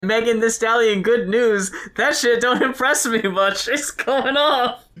Megan Thee Stallion, good news. That shit don't impress me much. It's going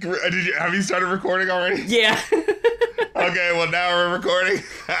off. Have you started recording already? Yeah. Okay, well now we're recording.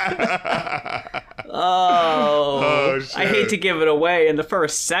 Oh, shit. I hate to give it away in the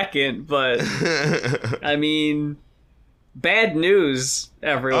first second, but I mean, bad news,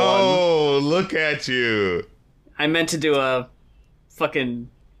 everyone. Oh, look at you. I meant to do a fucking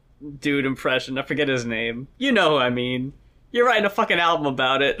dude impression. I forget his name. You know who I mean. You're writing a fucking album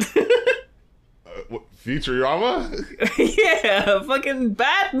about it. Futurama? Yeah, fucking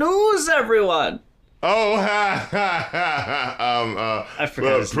bad news, everyone. Oh, I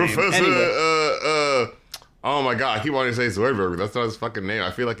forgot his name. Professor, Anyway. Oh my god, I keep wanting to say Zoidberg, but that's not his fucking name.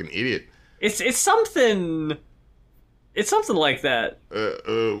 I feel like an idiot. It's something like that.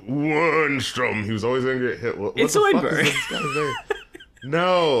 Wernstrom. He was always gonna get hit. What It's the Zoidberg. Fuck is this guy's name?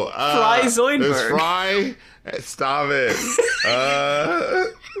 No. Fry Zoidberg. It's Fry. Stop it.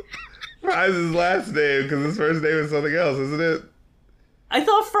 Fry's his last name, because his first name is something else, isn't it? I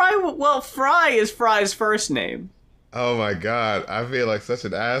thought Fry is Fry's first name. Oh my god, I feel like such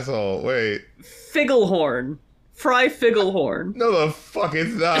an asshole. Wait. Figglehorn. Fry Figglehorn. No, the fuck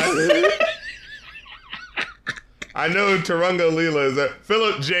it's not. I know Turunga Leela is that.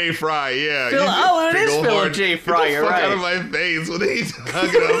 Philip J. Fry, yeah. It is Philip J. Fry, you're right. Get the fuck out of my face when he's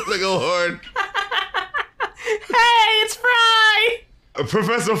talking about Figglehorn. Hey, it's Fry!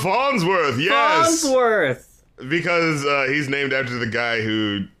 Professor Farnsworth, yes! Farnsworth! Because he's named after the guy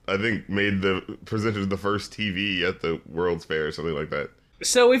who, I think, presented the first TV at the World's Fair or something like that.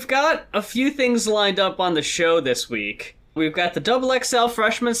 So we've got a few things lined up on the show this week. We've got the XXL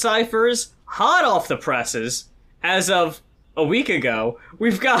Freshmen Cyphers, hot off the presses, as of a week ago.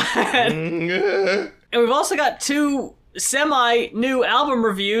 We've got... and we've also got two semi-new album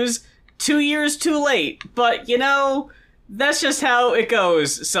reviews, 2 years too late. But, you know, that's just how it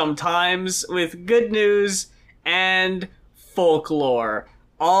goes sometimes with good news and folklore.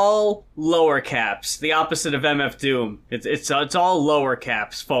 All lower caps, the opposite of MF Doom. It's all lower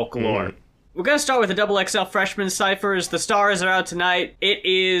caps, folklore. We're going to start with the XXL Freshmen Cyphers. The stars are out tonight. It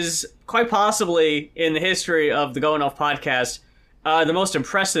is, quite possibly, in the history of the Going Off podcast, the most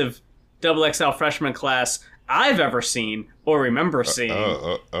impressive XXL freshman class I've ever seen or remember seeing.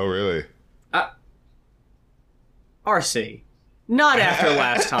 Oh, really? RC. Not after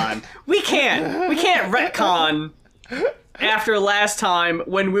last time. We can't retcon after last time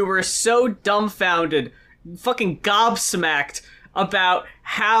when we were so dumbfounded, fucking gobsmacked about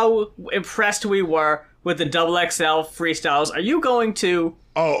how impressed we were with the XXL freestyles. Are you going to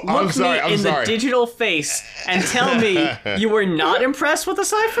look me in the digital face and tell me you were not impressed with the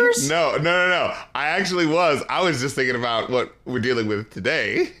Cyphers? No. I actually was. I was just thinking about what we're dealing with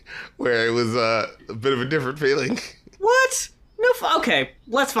today, where it was a bit of a different feeling. What? No, okay,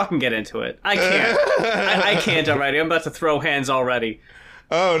 let's fucking get into it. I can't. I can't already. I'm about to throw hands already.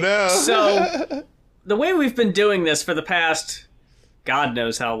 Oh, no. So, the way we've been doing this for the past, God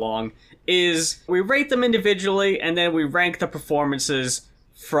knows how long, is we rate them individually, and then we rank the performances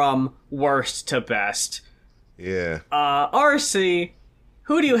from worst to best. Yeah. RC,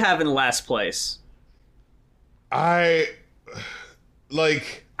 who do you have in last place? I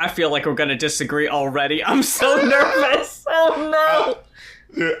feel like we're gonna disagree already. I'm so nervous. Oh no!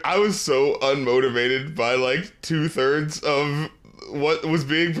 Dude, I was so unmotivated by 2/3 of what was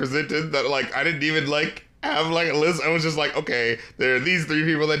being presented that I didn't even have a list. I was just okay, there are these 3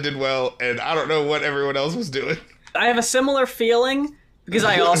 people that did well, and I don't know what everyone else was doing. I have a similar feeling because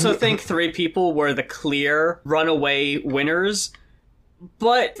I also think 3 people were the clear runaway winners.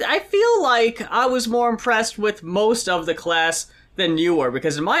 But I feel like I was more impressed with most of the class than you were,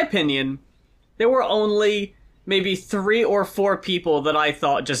 because in my opinion, there were only maybe 3 or 4 people that I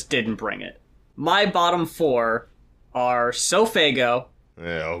thought just didn't bring it. My bottom 4 are Sofago.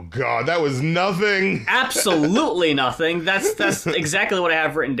 Oh god, that was nothing. Absolutely nothing. That's exactly what I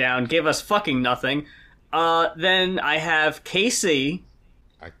have written down. Gave us fucking nothing. Then I have KC.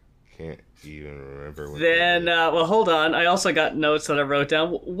 I can't even remember what Then, well, hold on. I also got notes that I wrote down.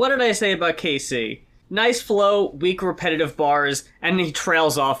 What did I say about KC? Nice flow, weak repetitive bars, and he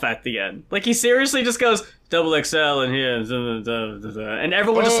trails off at the end. He seriously just goes, XXL in here, and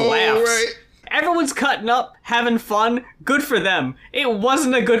everyone just laughs. Right. Everyone's cutting up, having fun. Good for them. It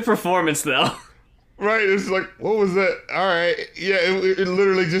wasn't a good performance, though. Right, it's what was that? Alright, yeah, it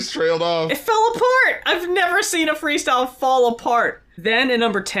literally just trailed off. It fell apart! I've never seen a freestyle fall apart. Then, in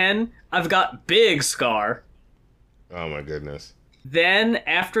number 10, I've got Big Scar. Oh my goodness. Then,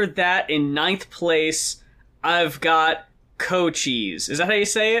 after that, in 9th place, I've got Cochise. Is that how you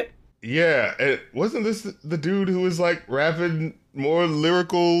say it? Yeah, and wasn't this the dude who was like rapping more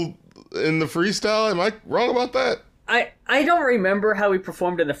lyrical in the freestyle? Am I wrong about that? I don't remember how he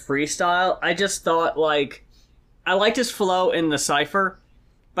performed in the freestyle. I just thought, like, I liked his flow in the cypher,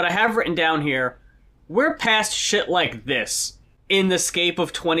 but I have written down here, we're past shit like this in the scape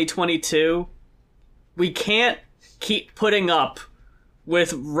of 2022. We can't keep putting up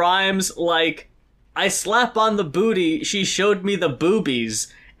with rhymes like, I slap on the booty, she showed me the boobies,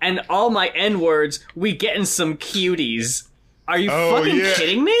 and all my N-words, we getting some cuties. Are you fucking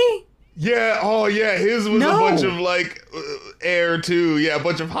kidding me? Yeah, oh yeah, his was a bunch of, like, air too. Yeah, a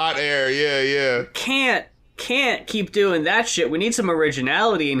bunch of hot air. Yeah. Can't keep doing that shit. We need some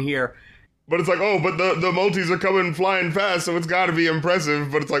originality in here. But it's like, oh, but the multis are coming flying fast, so it's gotta be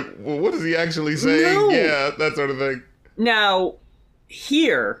impressive. But it's like, well, what is he actually saying? No. Yeah, that sort of thing. Now,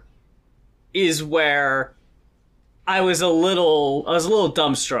 here is where I was a little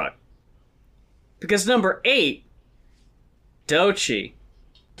dumbstruck. Because number 8, Doechii.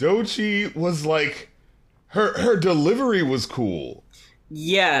 Doechii was like, her delivery was cool.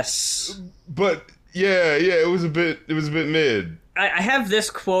 Yes. But yeah, it was a bit mid. I have this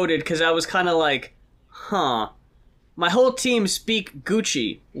quoted because I was kind of like, huh. My whole team speak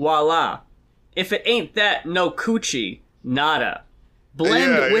Gucci, voila. If it ain't that, no coochie, nada.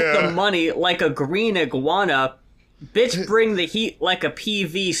 Blend with the money like a green iguana. Bitch, bring the heat like a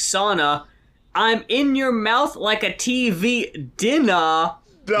PV sauna. I'm in your mouth like a TV dinner.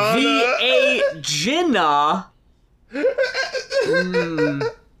 V.A. Jinnah.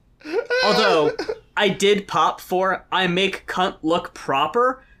 Although, I did pop for I make cunt look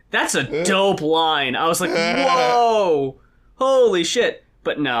proper. That's a dope line. I was like, whoa. Holy shit.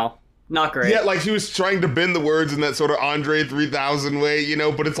 But no, not great. Yeah, like she was trying to bend the words in that sort of Andre 3000 way, you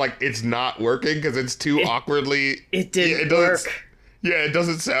know, but it's like, it's not working because it's too awkwardly... It didn't work. Yeah, it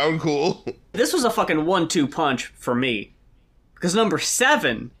doesn't sound cool. This was a fucking 1-2 punch for me. Because number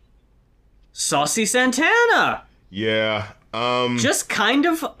 7, Saucy Santana. Yeah. Just kind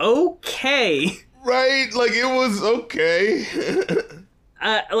of okay. Right, like it was okay.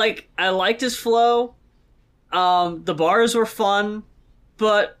 I liked his flow. The bars were fun,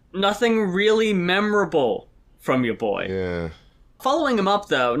 but nothing really memorable from your boy. Yeah. Following him up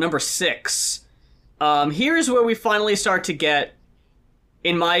though, number 6. Here's where we finally start to get,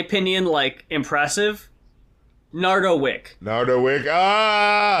 in my opinion, like, impressive. Nardo Wick. How did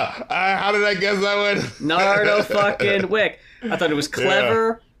I guess that one? Nardo fucking Wick. I thought it was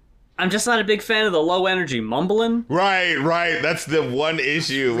clever. Yeah. I'm just not a big fan of the low energy mumbling. Right. That's the one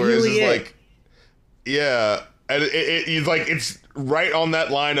issue where really it's just like, yeah. And it's like, it's right on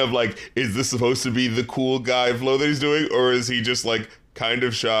that line of like, is this supposed to be the cool guy flow that he's doing? Or is he just like kind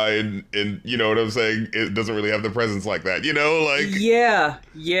of shy and you know what I'm saying? It doesn't really have the presence like that, you know? Like, Yeah.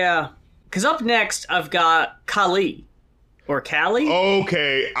 Because up next, I've got Kali. Or Callie?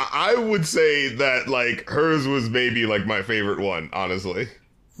 Okay, I would say that, like, hers was maybe, like, my favorite one, honestly.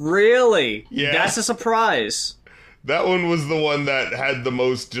 Really? Yeah. That's a surprise. That one was the one that had the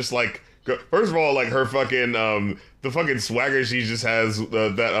most, just, like, first of all, like, her fucking, the fucking swagger she just has,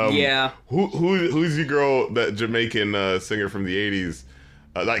 yeah. Who's your girl, that Jamaican singer from the 80s?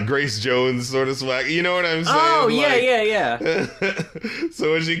 Like Grace Jones sort of swag, you know what I'm saying? Oh, like, yeah.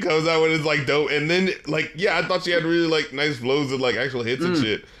 So when she comes out with it's like dope, and then like, yeah, I thought she had really like nice flows of like actual hits and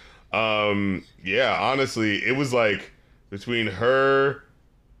shit. Yeah, honestly, it was like between her,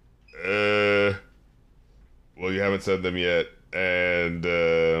 well, you haven't said them yet,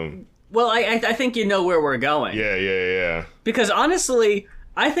 and well, I think you know where we're going. Yeah. Because honestly,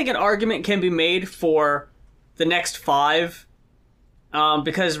 I think an argument can be made for the next 5.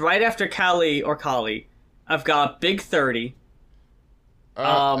 Because right after Kali, I've got Big 30.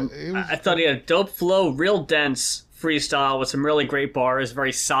 I thought he had a dope flow, real dense freestyle with some really great bars,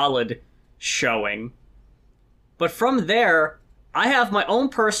 very solid showing. But from there, I have my own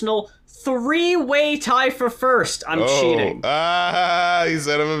personal 3-way tie for first. I'm cheating. You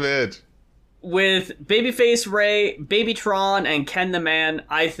son of a bitch. With Babyface Ray, Babytron, and Ken the Man,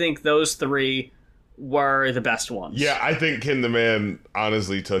 I think those 3 were the best ones. Yeah, I think Ken the Man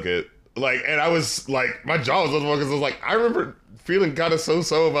honestly took it. Like, and I was like, my jaw was on the floor because I was like, I remember feeling kind of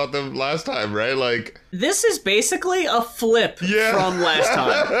so-so about them last time, right? Like, this is basically a flip from last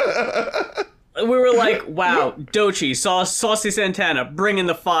time. We were like, wow, Doechii, Saucy Santana, bringing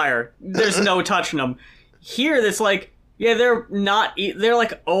the fire. There's no touching them. Here, it's like, yeah, they're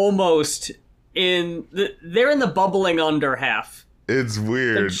like almost they're in the bubbling under half. It's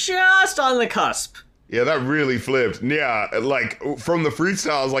weird. They're just on the cusp. Yeah, that really flipped. Yeah, like, from the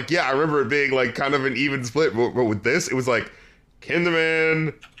freestyle, I was like, yeah, I remember it being, like, kind of an even split. But with this, it was like,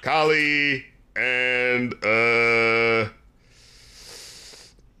 Kinderman, Kali, and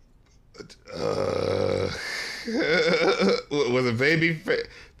was it baby?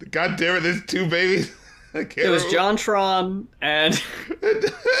 God damn it! There's two babies. I can't. It was remember. JonTron and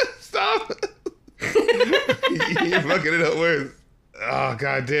Stop. You're fucking it up worse. Oh,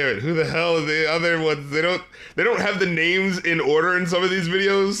 god damn it. Who the hell are the other ones? They don't have the names in order in some of these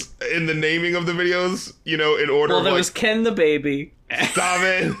videos, in the naming of the videos, you know, in order. Well, there was Ken the baby. Stop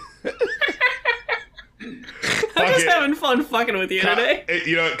it. I'm just having fun fucking with you today.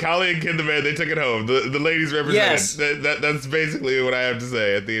 You know, Kali and Ken the man, they took it home. The ladies represented. Yes. That's basically what I have to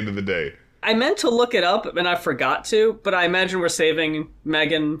say at the end of the day. I meant to look it up, and I forgot to, but I imagine we're saving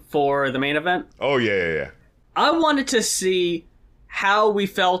Megan for the main event. Oh, yeah. I wanted to see how we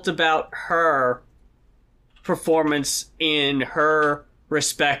felt about her performance in her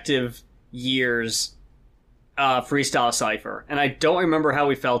respective years freestyle cypher, and I don't remember how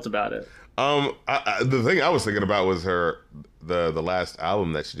we felt about it. The thing I was thinking about was the last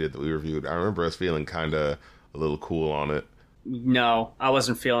album that she did that we reviewed. I remember us feeling kind of a little cool on it. No, I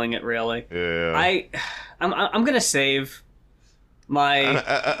wasn't feeling it really. Yeah. I'm gonna save my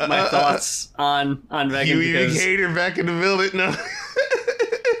thoughts on Megan. You hate her back in the building, no?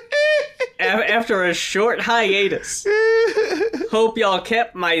 After a short hiatus. Hope y'all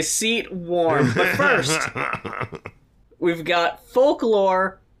kept my seat warm. But first, we've got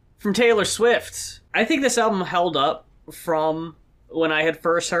Folklore from Taylor Swift. I think this album held up from when I had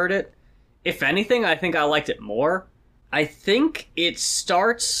first heard it. If anything, I think I liked it more. I think it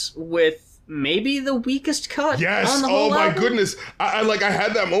starts with maybe the weakest cut. Yes. On the whole my album. goodness. I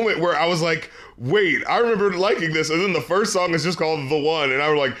had that moment where I was like, wait, I remember liking this, and then the first song is just called The One, and I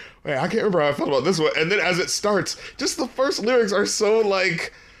was like, wait, I can't remember how I felt about this one. And then as it starts, just the first lyrics are so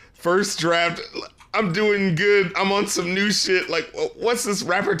like first draft. I'm doing good. I'm on some new shit. Like, what's this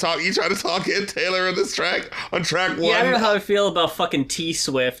rapper talk? You try to talk in Taylor on this track? On track 1? Yeah, I don't know how I feel about fucking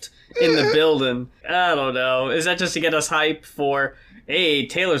T-Swift in the building. I don't know. Is that just to get us hype for, hey,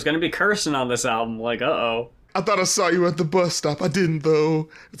 Taylor's gonna be cursing on this album? Like, uh-oh. I thought I saw you at the bus stop. I didn't, though.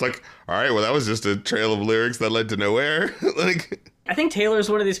 It's like, all right, well, that was just a trail of lyrics that led to nowhere. Like, I think Taylor's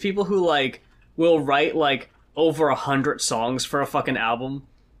one of these people who, like, will write, like, over 100 songs for a fucking album.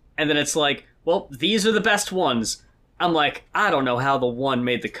 And then it's like, well, these are the best ones. I'm like, I don't know how the one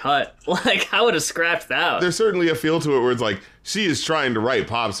made the cut. Like, I would have scrapped that. There's certainly a feel to it where it's like, she is trying to write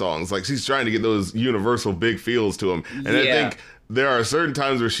pop songs. Like, she's trying to get those universal big feels to them. And I think there are certain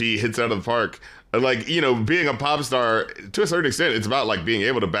times where she hits out of the park. Like, you know, being a pop star, to a certain extent, it's about, like, being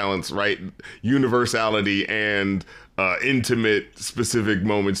able to balance, right, universality and intimate, specific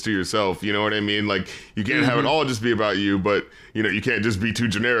moments to yourself. You know what I mean? Like, you can't have it all just be about you, but, you know, you can't just be too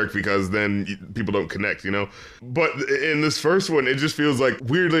generic because then people don't connect, you know? But in this first one, it just feels like,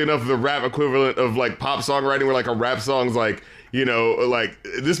 weirdly enough, the rap equivalent of, like, pop songwriting, where, like, a rap song's like, you know, like,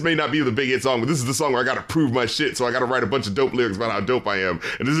 this may not be the big hit song, but this is the song where I gotta prove my shit, so I gotta write a bunch of dope lyrics about how dope I am.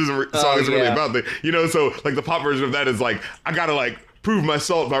 And this song isn't really about that. You know, so, like, the pop version of that is like, I gotta, like, prove my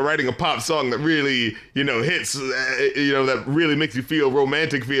salt by writing a pop song that really, you know, hits, you know, that really makes you feel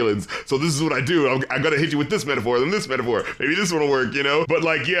romantic feelings. So this is what I do. I'm gonna hit you with this metaphor, then this metaphor. Maybe this one will work, you know? But,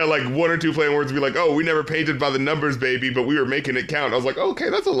 like, yeah, like, one or two plain words would be like, oh, we never painted by the numbers, baby, but we were making it count. I was like,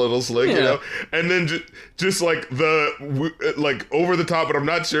 okay, that's a little slick, you know? And then just like, like, over the top, but I'm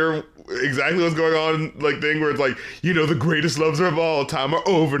not sure exactly what's going on, like, thing where it's like, you know, the greatest loves of all time are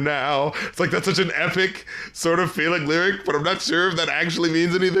over now. It's like, that's such an epic sort of feeling lyric, but I'm not sure if that actually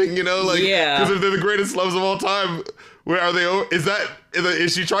means anything, you know? Like, because if they're the greatest loves of all time, where are they over?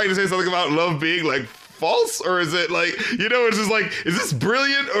 Is she trying to say something about love being, like, false? Or is it, like, you know, it's just like, is this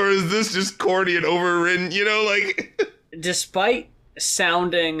brilliant or is this just corny and overwritten, you know? Like, despite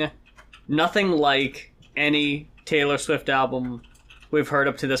sounding nothing like any Taylor Swift album we've heard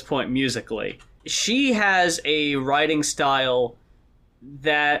up to this point musically, she has a writing style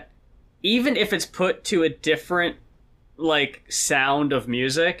that, even if it's put to a different, like, sound of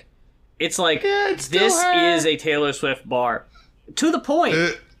music, it's like, this is a Taylor Swift bar. To the point.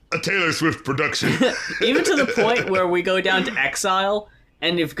 A Taylor Swift production. Even to the point where we go down to Exile,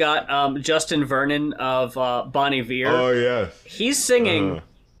 and you've got Justin Vernon of Bon Iver. Oh, yeah. He's singing.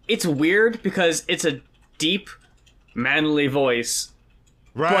 It's weird because it's a deep, manly voice.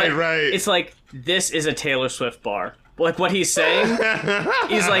 Right. It's like, this is a Taylor Swift bar. Like, what he's saying,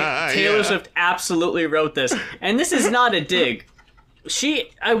 he's like, Taylor Swift absolutely wrote this. And this is not a dig.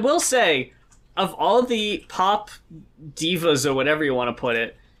 I will say, of all the pop divas or whatever you want to put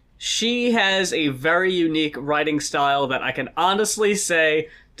it, she has a very unique writing style that I can honestly say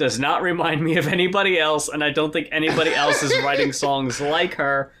does not remind me of anybody else, and I don't think anybody else is writing songs like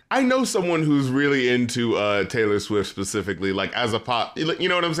her. I know someone who's really into Taylor Swift specifically, like as a pop, you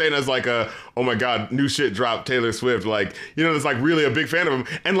know what I'm saying? As like oh my God, new shit dropped, Taylor Swift, like, you know, it's like really a big fan of him.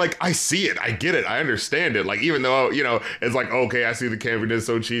 And like, I see it, I get it, I understand it. Like, even though, you know, it's like, okay, I see the campiness,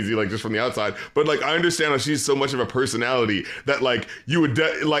 so cheesy, like just from the outside. But like, I understand how she's so much of a personality that like, you would,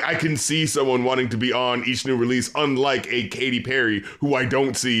 like, I can see someone wanting to be on each new release, unlike a Katy Perry, who I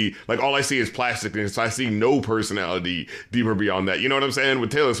don't see, like all I see is plasticness. I see no personality deeper beyond that. You know what I'm saying?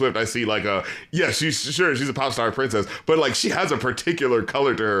 With Taylor Swift, I see like she's a pop star princess, but like she has a particular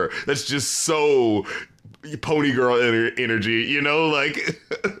color to her that's just so pony girl energy, you know, like.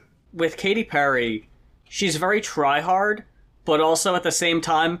 With Katy Perry, she's very try hard, but also at the same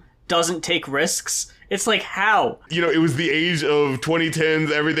time doesn't take risks. It's like, how? You know, it was the age of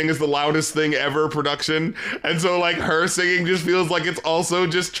 2010s, everything is the loudest thing ever production. And so, like, her singing just feels like it's also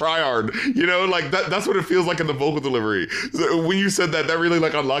just try hard. You know, like, that's what it feels like in the vocal delivery. So when you said that, that really,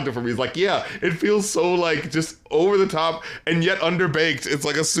 like, unlocked it for me. It's like, yeah, it feels so, like, just over the top and yet underbaked. It's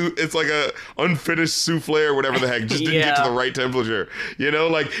like a unfinished souffle or whatever the heck. Just didn't get to the right temperature. You know,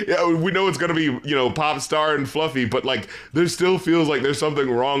 like, yeah, we know it's going to be, you know, pop star and fluffy, but, like, there still feels like there's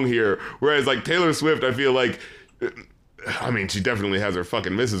something wrong here. Whereas, like, Taylor Swift, I feel like, I mean, she definitely has her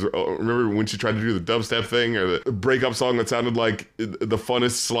fucking misses. Remember when she tried to do the dubstep thing or the breakup song that sounded like the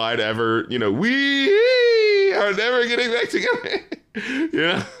funnest slide ever? You know, we are never getting back together. You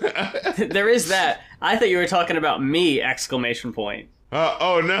know? There is that. I thought you were talking about me! Exclamation point.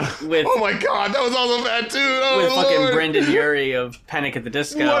 Oh no! Oh my God, that was also bad too. Oh, with Lord. Fucking Brendan Urie of Panic at the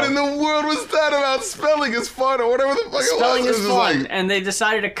Disco. What in the world was that about? Spelling is fun, or whatever the fuck it was. Spelling is fun, and they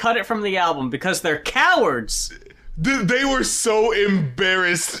decided to cut it from the album because they're cowards. They were so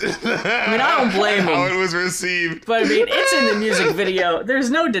embarrassed. I mean, I don't blame them. How it was received. But I mean, it's in the music video. There's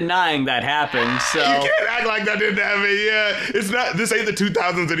no denying that happened, so. You can't act like that didn't happen, yeah. It's not, this ain't the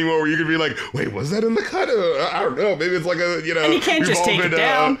 2000s anymore where you could be like, wait, was that in the cut? I don't know, maybe it's like a, you know. And you can't just take it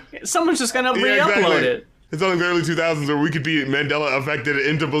down. Someone's just gonna re-upload it. It's only the early 2000s where we could be Mandela affected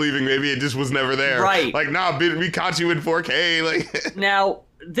into believing maybe it just was never there. Right. Like, nah, we caught you in 4K. Like. Now,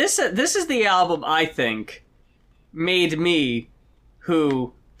 this is the album, I think, made me,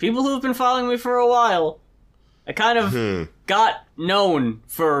 who, people who have been following me for a while, I kind of got known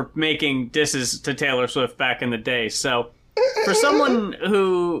for making disses to Taylor Swift back in the day. So, for someone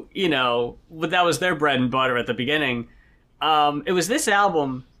who, you know, that was their bread and butter at the beginning, it was this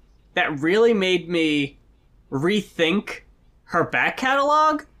album that really made me rethink her back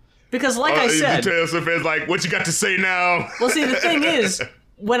catalog. Because like I said... Taylor Swift is like, what you got to say now? Well, see, the thing is,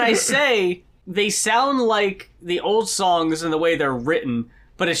 when I say they sound like the old songs in the way they're written,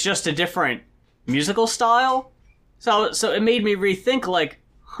 but it's just a different musical style. So it made me rethink, like,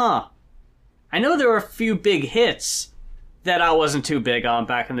 I know there were a few big hits that I wasn't too big on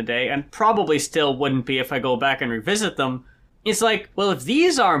back in the day, and probably still wouldn't be if I go back and revisit them. It's like, well, if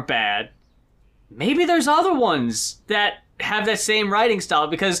these aren't bad, maybe there's other ones that have that same writing style,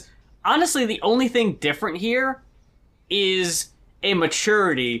 because honestly, the only thing different here is a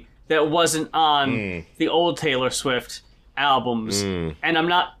maturity that wasn't on the old Taylor Swift albums. And I'm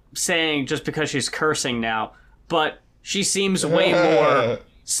not saying just because she's cursing now, but she seems way more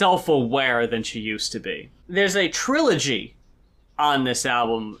self-aware than she used to be. There's a trilogy on this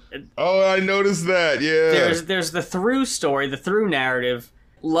album. Oh, I noticed that, yeah. There's the through story, the through narrative,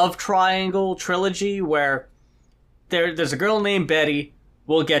 love triangle trilogy, where there's a girl named Betty.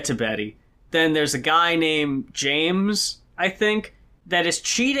 We'll get to Betty. Then there's a guy named James, I think, that is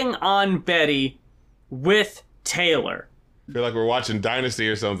cheating on Betty with Taylor. I feel like we're watching Dynasty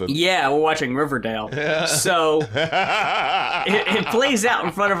or something. Yeah, we're watching Riverdale. So it plays out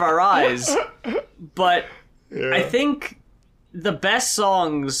in front of our eyes. But I think the best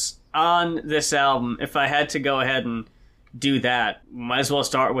songs on this album, if I had to go ahead and do that, might as well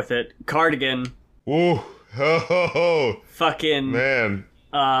start with it. Cardigan. Ooh. Fucking man.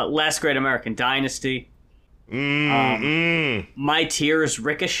 Last Great American Dynasty. My Tears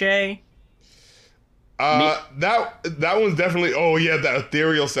Ricochet. That one's definitely, oh yeah, that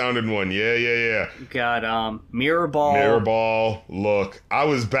ethereal sounding one. Yeah. Got Mirror Ball. Mirror Ball. Look, I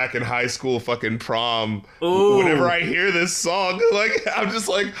was back in high school fucking prom. Ooh. Whenever I hear this song, like I'm just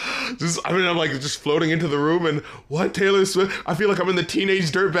floating into the room and what, Taylor Swift? I feel like I'm in the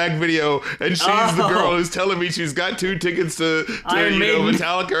Teenage Dirtbag video and she's the girl who's telling me she's got 2 tickets to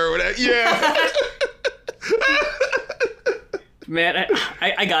Metallica or whatever. Yeah. Man,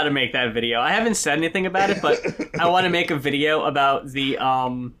 I gotta make that video. I haven't said anything about it, but I want to make a video about the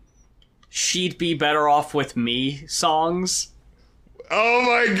She'd Be Better Off With Me songs. Oh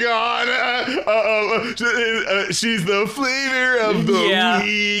my god! She's the flavor of the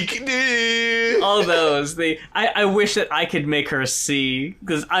week. Dude. All those. I wish that I could make her see,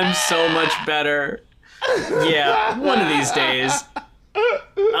 because I'm so much better. Yeah, one of these days.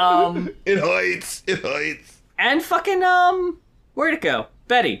 It hurts. And fucking where'd it go?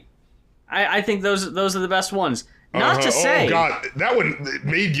 Betty. I think those are the best ones. Not to say. Oh god, that one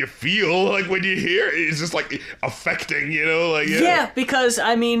made you feel like when you hear it, it's just like affecting, you know, like yeah, because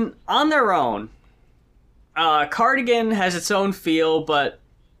I mean, on their own, Cardigan has its own feel, but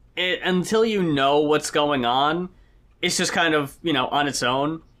until you know what's going on, it's just kind of, you know, on its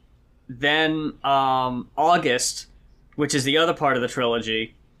own. Then August, which is the other part of the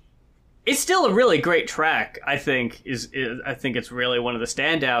trilogy, it's still a really great track. I think I think it's really one of the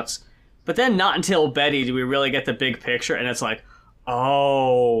standouts. But then not until Betty do we really get the big picture, and it's like,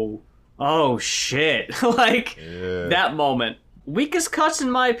 oh shit. Like, that moment. Weakest cuts,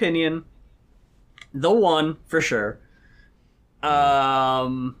 in my opinion. The one, for sure.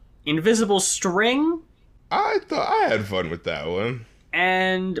 Invisible String. I thought I had fun with that one.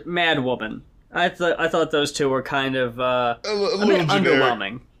 And Mad Woman. I thought those two were kind of a bit generic.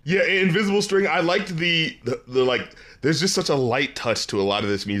 underwhelming. Yeah, Invisible String, I liked the like, there's just such a light touch to a lot of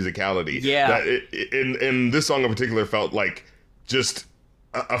this musicality. Yeah. That and this song in particular felt like just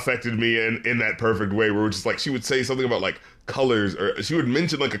affected me in that perfect way, where it's just like, she would say something about like colors, or she would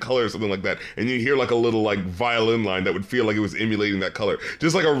mention like a color or something like that, and you hear like a little like violin line that would feel like it was emulating that color.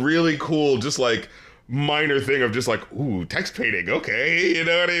 Just like a really cool, just like minor thing of just like, ooh, text painting, okay, you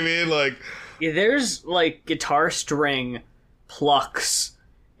know what I mean? Like, yeah, there's like guitar string plucks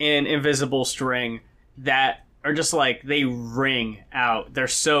in Invisible String that are just like, they ring out. They're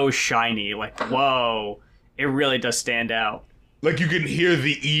so shiny. Like, whoa. It really does stand out. Like, you can hear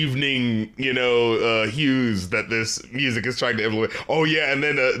the evening, you know, hues that this music is trying to implement. Oh, yeah, and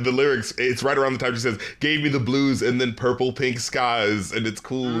then the lyrics, it's right around the time she says, gave me the blues and then purple pink skies, and it's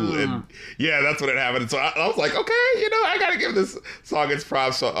cool. And yeah, that's when it happened. So I was like, okay, you know, I gotta give this song its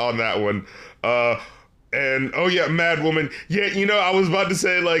props on that one. And, oh yeah, Mad Woman. Yeah, you know, I was about to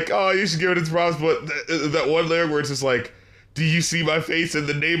say, like, oh, you should give it its props, but that one lyric where it's just like, do you see my face in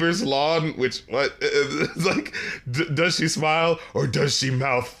the neighbor's lawn? Which, what? It's like, does she smile or does she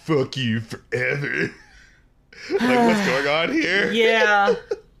mouth fuck you forever? Like, what's going on here? Yeah.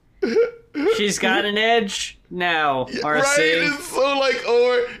 She's got an edge now, RC. Right? It's so like,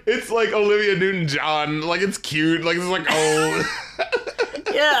 it's like Olivia Newton-John. Like, it's cute. Like, it's like, oh.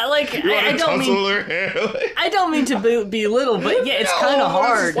 Yeah, like, I don't mean her hair. Like, I don't mean to belittle, but yeah, it's kind of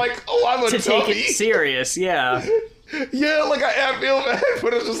hard like, I'm a to take it serious. Yeah. Yeah, like, I feel bad,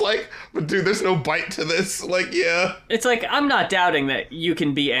 but it's just like, but dude, there's no bite to this. Like, yeah. It's like, I'm not doubting that you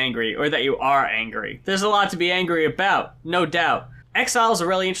can be angry or that you are angry. There's a lot to be angry about, no doubt. Exile's a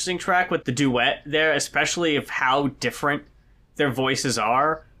really interesting track with the duet there, especially of how different their voices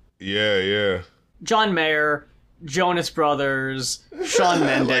are. Yeah. John Mayer, Jonas Brothers, Shawn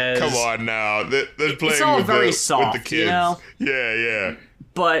Mendes. Like, come on now. They're playing it's all with very soft, with the kids. You know? Yeah.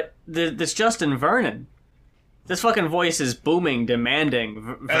 But this Justin Vernon, this fucking voice is booming,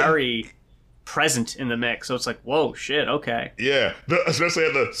 demanding, very present in the mix. So it's like, whoa, shit, okay. Yeah, especially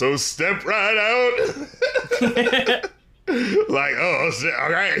at the, so step right out. Like, oh shit,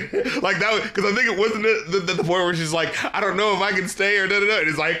 all right. Like that, because I think it wasn't the point where she's like, I don't know if I can stay or da-da-da. And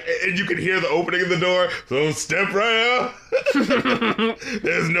it's like, and you can hear the opening of the door, so step right out.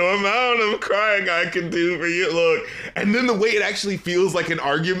 There's no amount of crying I can do for you. Look. And then the way it actually feels like an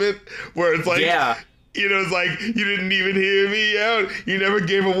argument, where it's like, yeah. You know, it's like, you didn't even hear me out. You never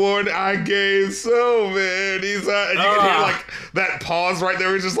gave a warning. I gave so many. And you can hear like that pause right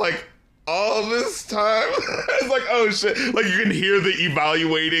there. It's just like, all this time. It's like, oh shit. Like, you can hear the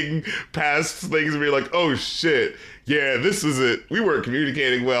evaluating past things and be like, oh shit. Yeah, this is it. We weren't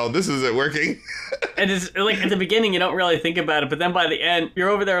communicating well. This isn't working. And it's like, at the beginning, you don't really think about it. But then by the end, you're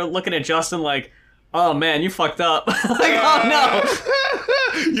over there looking at Justin like, oh man, you fucked up. Like, oh no.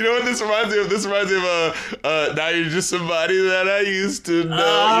 You know what this reminds me of? This reminds me of Now You're Just Somebody That I Used to Know.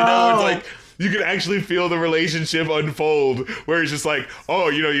 Oh. You know, it's like, you can actually feel the relationship unfold, where it's just like, oh,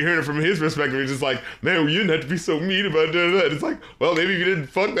 you know, you're hearing it from his perspective. It's just like, man, you didn't have to be so mean about that. It's like, well, maybe you didn't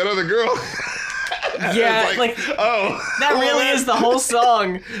fuck that other girl. Yeah, like, oh, that really is the whole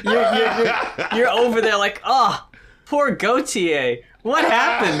song. You're over there like, oh, poor Gautier. What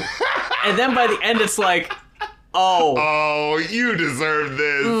happened? And then by the end, it's like, oh, you deserve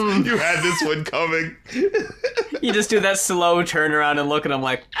this. You had this one coming. You just do that slow turnaround and look at him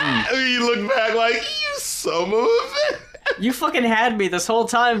like, You look back like, you son of a bitch. You fucking had me this whole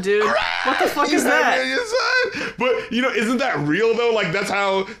time, dude. What the fuck is that? But, you know, isn't that real, though? Like, that's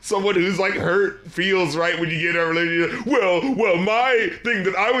how someone who's, like, hurt feels, right? When you get a relationship. Well, my thing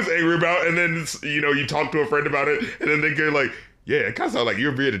that I was angry about, and then, you know, you talk to a friend about it, and then they go, like, yeah, it kind of sounds like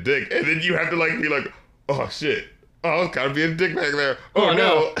you're being a dick. And then you have to, like, be like, oh, shit. Oh, I was kind of being a dick back there. Oh,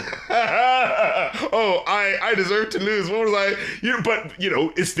 no. Oh, I deserve to lose. What was I? But, you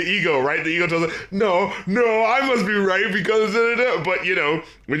know, it's the ego, right? The ego tells us, no, I must be right because... But, you know,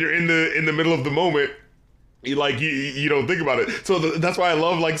 when you're in the middle of the moment, you don't think about it. So that's why I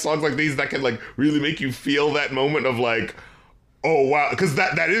love, like, songs like these that can, like, really make you feel that moment of, like, oh, wow. Because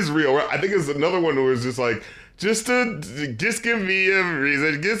that is real, right? I think it's another one where it's just, like, just give me a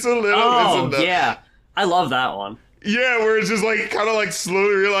reason. Just a little... Oh, yeah. I love that one. Yeah, where it's just like kind of like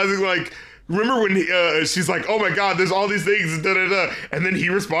slowly realizing, like, remember when she's like, oh my god, there's all these things, and then he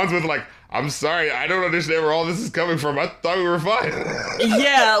responds with like, I'm sorry, I don't understand where all this is coming from. I thought we were fine.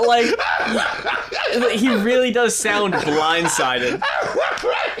 Yeah, like, he really does sound blindsided.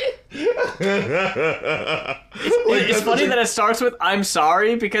 It's funny that it starts with I'm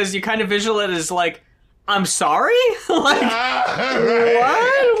sorry, because you kind of visualize it as like, I'm sorry? Like,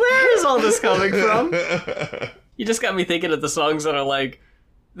 what? Where is all this coming from? You just got me thinking of the songs that are like,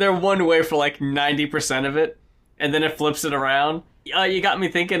 they're one way for like 90% of it, and then it flips it around. You got me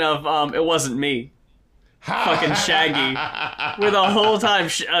thinking of It Wasn't Me. Fucking Shaggy. Where the whole time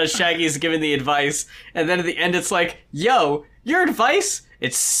Shaggy's giving the advice, and then at the end it's like, yo, your advice?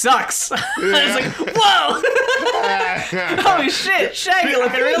 It sucks. It's like, whoa! Holy shit, Shaggy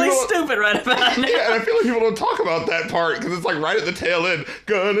looking really stupid right about now. Yeah, and I feel like people don't talk about that part, because it's like right at the tail end.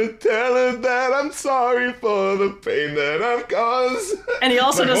 Gonna tell her that I'm sorry for the pain that I've caused. And he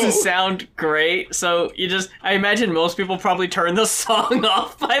also doesn't sound great, so I imagine most people probably turn the song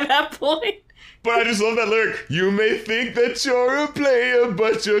off by that point. But I just love that lyric. You may think that you're a player,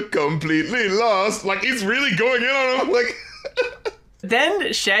 but you're completely lost. Like, he's really going in on him, like...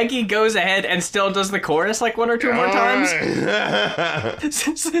 Then Shaggy goes ahead and still does the chorus like one or two more times. Right.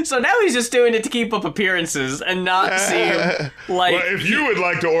 So now he's just doing it to keep up appearances and not seem like... Well, if you would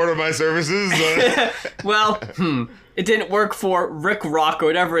like to order my services... Well, it didn't work for Rick Rock or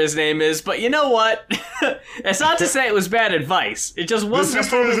whatever his name is, but you know what? It's not to say it was bad advice. It just wasn't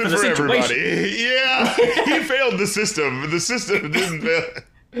appropriate for the situation. Everybody. Yeah, he failed the system. The system didn't fail.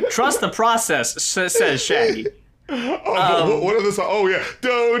 Trust the process, says Shaggy. What are the songs? Oh, yeah.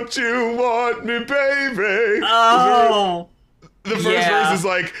 Don't you want me, baby? Oh. The first verse is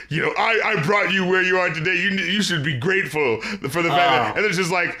like, you know, I brought you where you are today. You should be grateful for the fact that... And it's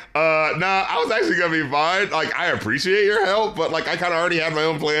just like, nah, I was actually going to be fine. Like, I appreciate your help, but, like, I kind of already had my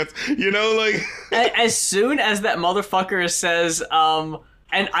own plans. You know, like... As soon as that motherfucker says,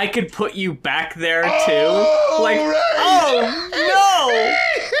 and I could put you back there, too. Like, right. Oh, no!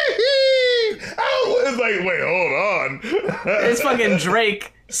 It's like, wait, hold on. It's fucking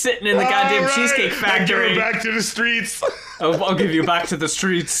Drake sitting in the goddamn Cheesecake Factory. Give back to the streets. I'll give you back to the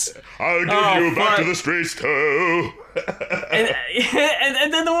streets. I'll give you back to the streets too.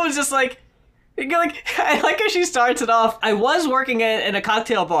 and then the woman's just like, I like how she starts it off. I was working in a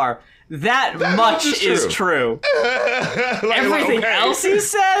cocktail bar. That much is true. Everything else he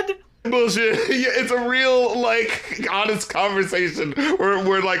said? Bullshit. Yeah, it's a real, like, honest conversation where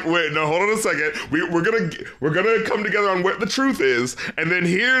we're like, wait, no, hold on a second. We're gonna come together on what the truth is, and then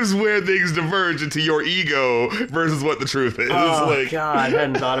here's where things diverge into your ego versus what the truth is. Oh, like, God, I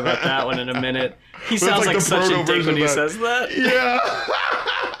hadn't thought about that one in a minute. He sounds like such a dick when he says that. Yeah.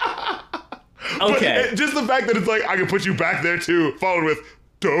 Okay. But just the fact that it's like, I can put you back there too, followed with,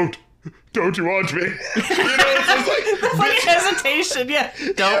 don't you want me? You know, it's just like... The fucking hesitation, yeah.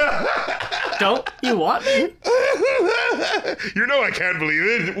 Don't you want me? You know I can't believe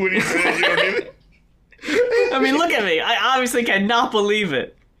it when you say it, you know what I mean? I mean, look at me. I obviously cannot believe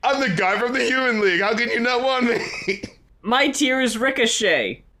it. I'm the guy from the Human League. How can you not want me? My tears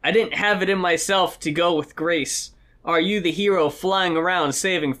ricochet. I didn't have it in myself to go with grace. Are you the hero flying around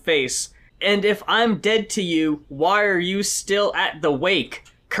saving face? And if I'm dead to you, why are you still at the wake?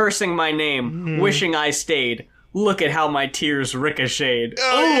 Cursing my name, wishing I stayed. Look at how my tears ricocheted.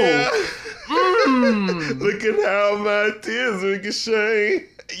 Oh! Yeah. Look at how my tears ricochet.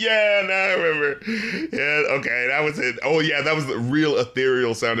 Yeah, now I remember. Yeah, okay, that was it. Oh, yeah, that was the real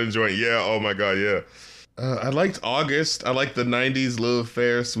ethereal sounding joint. Yeah, oh my god, yeah. I liked August. I liked the 90s Lil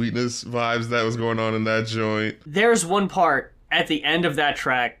Fair sweetness vibes that was going on in that joint. There's one part at the end of that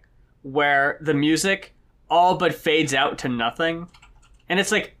track where the music all but fades out to nothing. And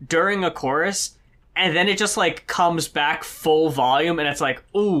it's like during a chorus, and then it just like comes back full volume, and it's like,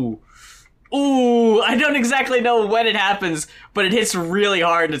 ooh, ooh, I don't exactly know when it happens, but it hits really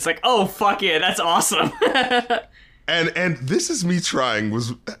hard, and it's like, oh, fuck yeah, that's awesome. And This Is Me Trying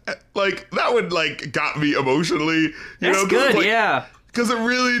was, like, that one, like, got me emotionally. That's good, like, yeah. Because it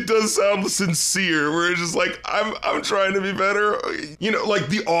really does sound sincere, where it's just like, I'm trying to be better. You know, like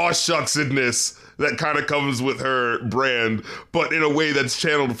the aw shucksedness that kind of comes with her brand, but in a way that's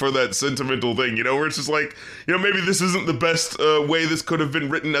channeled for that sentimental thing, you know, where it's just like, you know, maybe this isn't the best way this could have been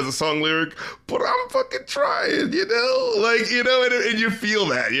written as a song lyric, but I'm fucking trying, you know? Like, you know, and you feel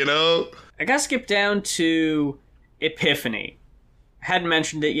that, you know? I gotta skip down to Epiphany. Hadn't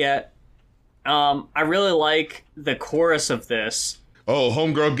mentioned it yet. I really like the chorus of this. Oh,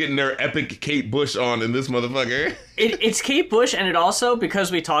 homegirl getting their epic Kate Bush on in this motherfucker. It's Kate Bush, and it also,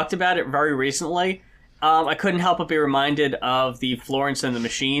 because we talked about it very recently, I couldn't help but be reminded of the Florence and the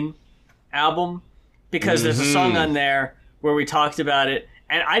Machine album, because there's a song on there where we talked about it,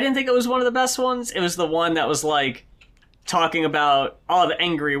 and I didn't think it was one of the best ones. It was the one that was like talking about all the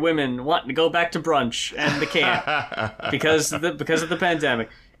angry women wanting to go back to brunch and they can't because of the pandemic.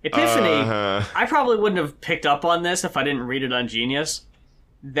 Epiphany, I probably wouldn't have picked up on this if I didn't read it on Genius,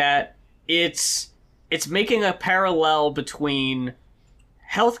 that it's making a parallel between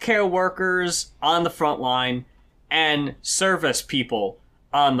healthcare workers on the front line and service people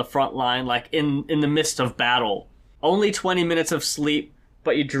on the front line, like in the midst of battle. Only 20 minutes of sleep,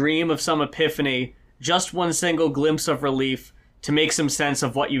 but you dream of some epiphany, just one single glimpse of relief to make some sense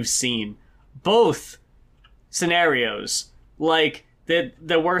of what you've seen. Both scenarios, like,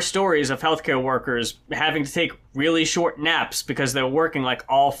 there were stories of healthcare workers having to take really short naps because they're working like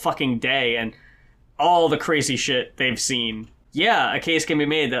all fucking day and all the crazy shit they've seen. Yeah, a case can be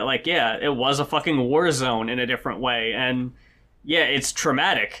made that, like, yeah, it was a fucking war zone in a different way, and yeah, it's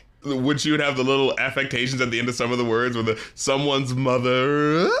traumatic. Which you would have the little affectations at the end of some of the words with the someone's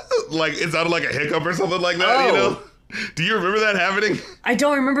mother, like it sounded like a hiccup or something like that, you know? Do you remember that happening? I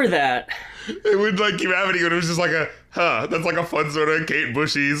don't remember that. It would like keep happening, and it was just like that's like a fun sort of Kate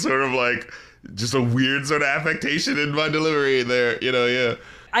Bushy sort of like just a weird sort of affectation in my delivery there, you know, yeah.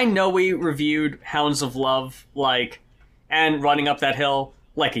 I know we reviewed Hounds of Love, like, and Running Up That Hill,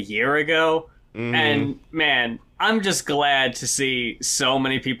 like a year ago, and man, I'm just glad to see so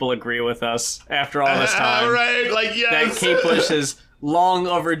many people agree with us after all this time. Right, like, yes. That Kate Bush has long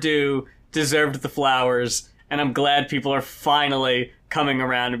overdue deserved the flowers, and I'm glad people are finally coming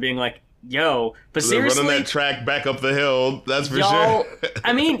around and being like, yo, but seriously, running that track back up the hill, that's for sure.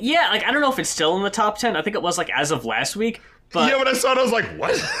 I mean, yeah, like, I don't know if it's still in the top 10. I think it was, like, as of last week. But yeah, when I saw it, I was like,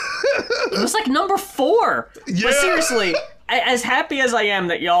 what? It was, like, number 4. Yeah. But seriously, as happy as I am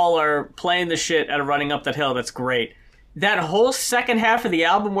that y'all are playing the shit out of Running Up That Hill, that's great. That whole second half of the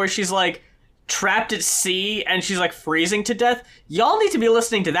album where she's, like, trapped at sea and she's, like, freezing to death, y'all need to be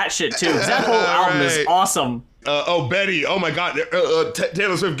listening to that shit, too, because that whole album is awesome. Betty, oh my god,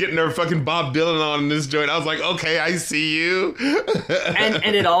 Taylor Swift getting her fucking Bob Dylan on in this joint. I was like, okay, I see you.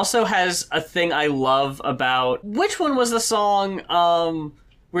 and it also has a thing I love about, which one was the song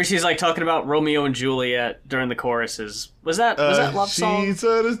where she's like talking about Romeo and Juliet during the choruses? Was that Love Song?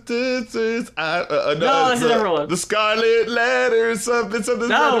 No, that's a different one. The Scarlet Letter, something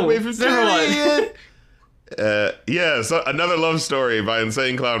no, away from it's a different one. Yeah, so Another Love Story by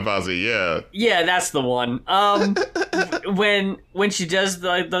Insane Clown Posse, yeah. Yeah, that's the one. When she does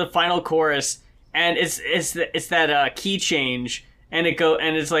the final chorus, and it's that key change, and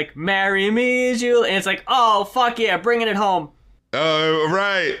it's like, marry me, Julie, and it's like, oh, fuck yeah, bringing it home. Oh,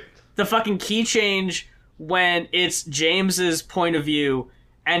 right. The fucking key change when it's James's point of view,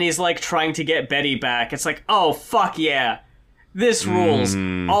 and he's like trying to get Betty back. It's like, oh, fuck yeah, this rules.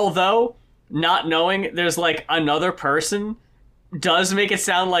 Although, not knowing there's like another person does make it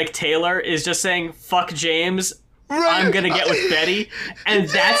sound like Taylor is just saying, fuck James, right. I'm gonna get with Betty, and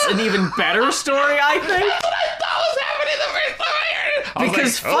that's an even better story, I think. That's what I thought was happening the first time I heard it.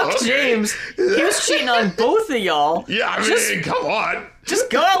 Because fuck James, he was cheating on both of y'all. Yeah, I mean, come on. Just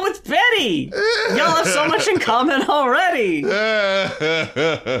go out with Betty. Y'all have so much in common already.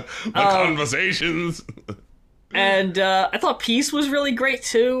 The conversations. And I thought Peace was really great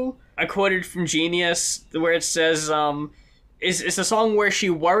too. I quoted from Genius where it says, it's a song where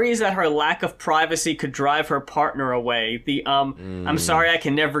she worries that her lack of privacy could drive her partner away. I'm sorry I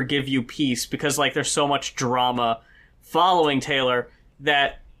can never give you peace, because like there's so much drama following Taylor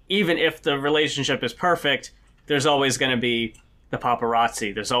that even if the relationship is perfect, there's always going to be the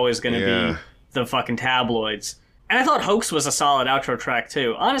paparazzi. There's always going to be the fucking tabloids. And I thought Hoax was a solid outro track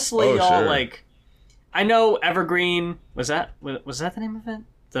too. Honestly, y'all, sure. Like, I know Evergreen, was that the name of it?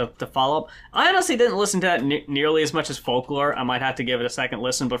 the follow-up. I honestly didn't listen to that nearly as much as Folklore. I might have to give it a second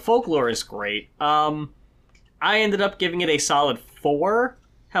listen, but Folklore is great. I ended up giving it a solid 4.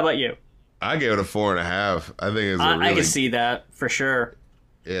 How about you? I gave it a 4.5. I think it's a really... I can see that, for sure.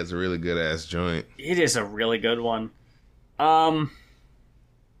 Yeah, it's a really good-ass joint. It is a really good one.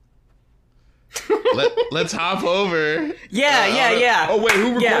 Let's hop over. Yeah. Oh, wait,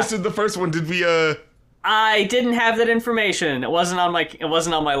 who requested the first one? Did we, I didn't have that information. It wasn't on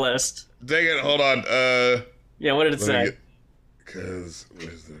my list. Dang it, hold on. Yeah, what did it say? Because,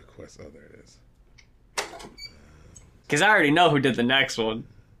 where's the request? Oh, there it is. Because I already know who did the next one.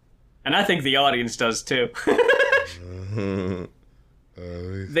 And I think the audience does, too.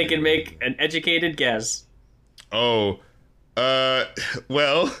 They can make an educated guess. Oh,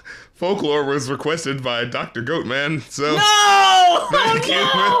 well, Folklore was requested by Dr. Goatman, so... No! Thank you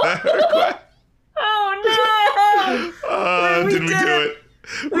for that request. Oh, no! Did we do it?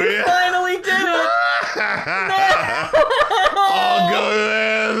 We finally did it! All good,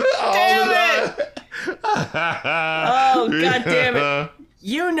 man. Damn it! Oh, god damn it.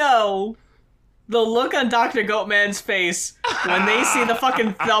 You know the look on Dr. Goatman's face when they see the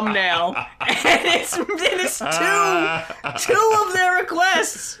fucking thumbnail, and it's two of their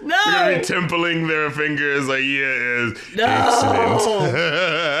requests. No! They're gonna be templing their fingers like, no! Excellent.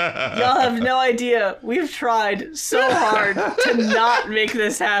 Y'all have no idea. We've tried so hard to not make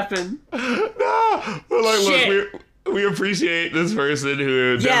this happen. No! But like, shit. Look, we appreciate this person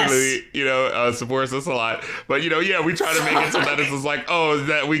who definitely, supports us a lot. But, we try to make it so that it's just like,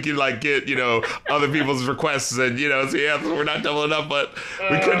 that we can, like, get, other people's requests and, so we're not doubling up, but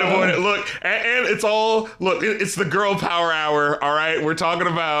we couldn't avoid it. Look, and it's all, it's the girl power hour, all right? We're talking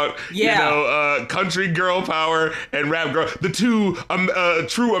about, country girl power and rap girl, the two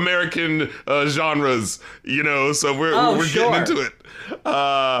true American genres, so we're getting into it.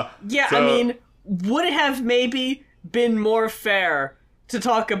 I mean, would it have maybe been more fair to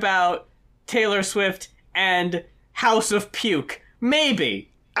talk about Taylor Swift and House of Puke? Maybe.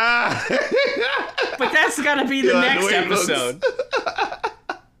 But that's gotta be the next episode.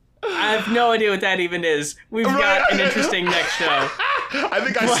 I have no idea what that even is. We've got an interesting next show. I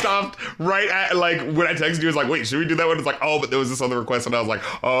think I stopped right at, like, when I texted you, I was like, wait, should we do that one? It's like, but there was this other request, and I was like,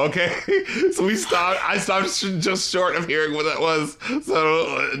 oh, okay. So I stopped just short of hearing what that was.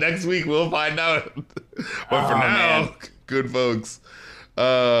 So next week, we'll find out. But for now, man. Good folks.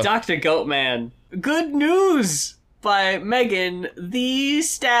 Dr. Goatman. Good news by Megan Thee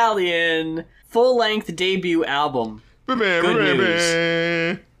Stallion. Full-length debut album. Good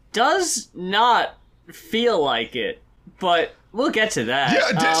news. Does not feel like it, but we'll get to that.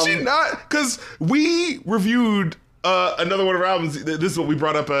 Yeah, did she not? Because we reviewed another one of her albums. This is what we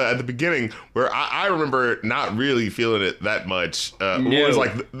brought up at the beginning, where I remember not really feeling it that much. It was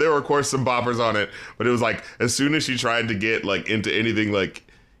like, there were, of course, some boppers on it, but it was like, as soon as she tried to get, like, into anything, like,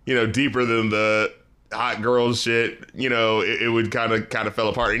 deeper than the hot girl shit, it would kind of fell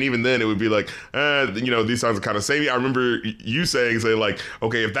apart. And even then it would be like, these songs are kind of samey. I remember you saying like,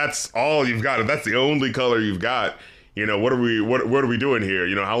 okay, if that's all you've got, if that's the only color you've got, what are we doing here?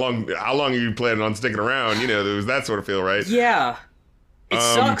 How long are you planning on sticking around? There was that sort of feel, right? Yeah. It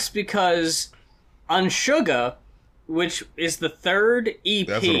sucks because on Sugar, which is the third EP,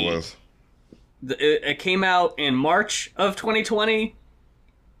 that's what it was. It came out in March of 2020.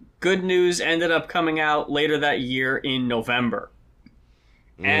 Good News ended up coming out later that year in November.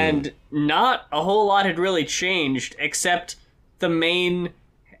 And not a whole lot had really changed except the main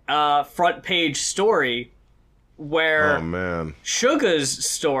front page story, where Suga's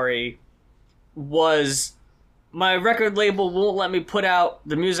story was, my record label won't let me put out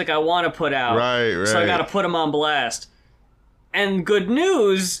the music I want to put out. Right. So I gotta put them on blast. And Good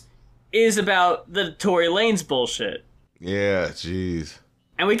News is about the Tory Lanez bullshit. Yeah, jeez.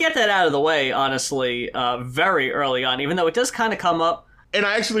 And we get that out of the way, honestly, very early on, even though it does kind of come up. And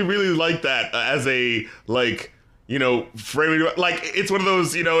I actually really like that as a, like, framing, like, it's one of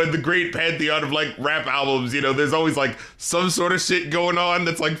those, in the great pantheon of, like, rap albums, there's always, like, some sort of shit going on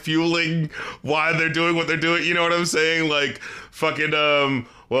that's, like, fueling why they're doing what they're doing, you know what I'm saying? Like, fucking,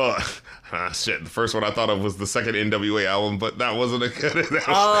 shit, the first one I thought of was the second NWA album, but that wasn't a good...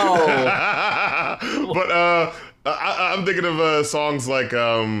 But, I'm thinking of songs like,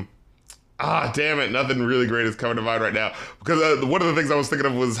 damn it, nothing really great is coming to mind right now. Because one of the things I was thinking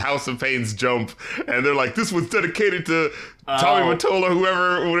of was House of Pain's Jump. And they're like, this was dedicated to Tommy Mottola,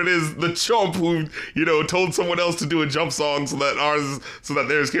 whoever it is, the chump who, told someone else to do a jump song so that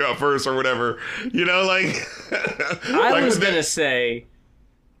theirs came out first or whatever. Like... I was going to say,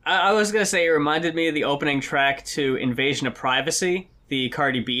 it reminded me of the opening track to Invasion of Privacy, the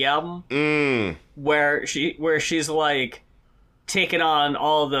Cardi B album, Mm. where she's like taking on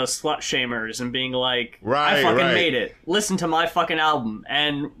all the slut shamers and being like, I fucking made it. Listen to my fucking album.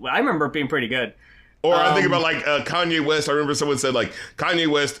 And I remember it being pretty good. Or I think about like Kanye West. I remember someone said like Kanye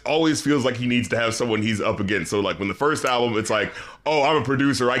West always feels like he needs to have someone he's up against. So like when the first album, it's like, oh, I'm a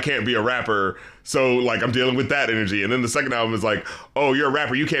producer, I can't be a rapper, so like I'm dealing with that energy. And then the second album is like, oh, you're a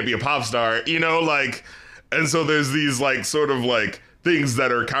rapper, you can't be a pop star, you know, like. And so there's these like sort of like things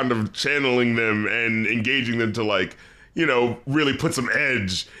that are kind of channeling them and engaging them to like, you know, really put some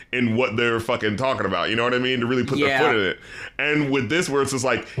edge in what they're fucking talking about. You know what I mean? To really put their foot in it. And with this, where it's just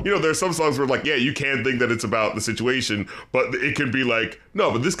like, you know, there's some songs where like, yeah, you can think that it's about the situation, but it can be like,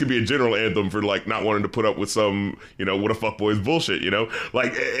 no, but this could be a general anthem for like not wanting to put up with some, you know, what a fuckboy's bullshit, you know?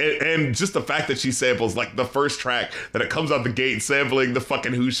 Like, and just the fact that she samples like the first track, that it comes out the gate sampling the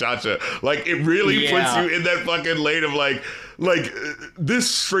fucking Who Shot Ya, like it really puts you in that fucking lane of like this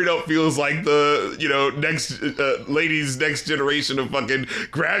straight up feels like the, you know, next ladies next generation of fucking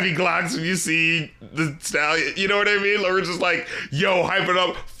Gravy Glocks when you see the Stallion, you know what I mean? Or just like, yo, hype it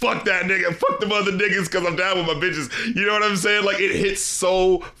up, fuck that nigga, fuck them other niggas because I'm down with my bitches, you know what I'm saying? Like it hits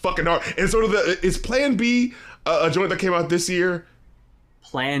so fucking hard. And sort of is Plan B a joint that came out this year?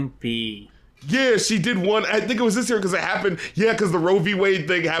 Plan B. Yeah, she did one. I think it was this year because it happened. Yeah, because the Roe v. Wade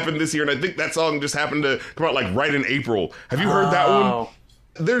thing happened this year, and I think that song just happened to come out like right in April. Have you heard that one?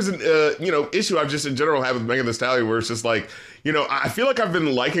 There's an you know, issue I've just in general had with Megan Thee Stallion, where it's just like, you know, I feel like I've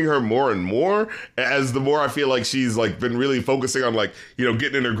been liking her more and more as the more I feel like she's like been really focusing on like, you know,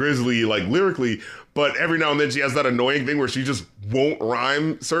 getting in her grizzly like lyrically. But every now and then she has that annoying thing where she just won't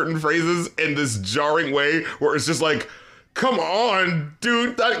rhyme certain phrases in this jarring way where it's just like, come on,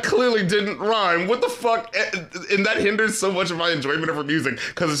 dude, that clearly didn't rhyme. What the fuck? And that hinders so much of my enjoyment of her music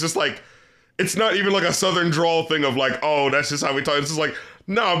because it's just like, it's not even like a southern drawl thing of like, oh, that's just how we talk. It's just like,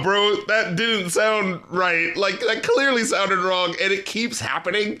 nah, bro, that didn't sound right. Like, that clearly sounded wrong, and it keeps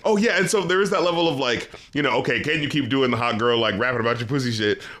happening. Oh, yeah, and so there is that level of like, you know, okay, can you keep doing the hot girl, like, rapping about your pussy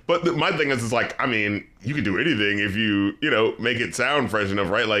shit? But my thing is like, I mean, you can do anything if you know, make it sound fresh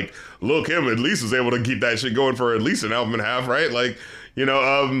enough, right? Like, Lil' Kim at least was able to keep that shit going for at least an album and a half, right? Like, you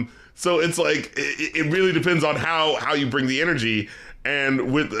know, so it's like, it really depends on how you bring the energy.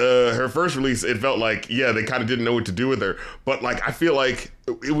 And with her first release, it felt like, yeah, they kind of didn't know what to do with her. But, like, I feel like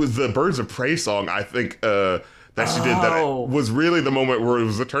it was the Birds of Prey song, I think, that she did that was really the moment where it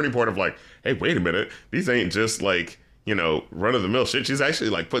was a turning point of, like, hey, wait a minute. These ain't just, like, you know, run-of-the-mill shit. She's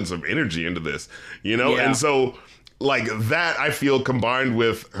actually, like, putting some energy into this, you know? Yeah. And so, like, that, I feel, combined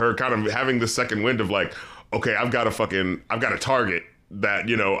with her kind of having the second wind of, like, okay, I've got a target that,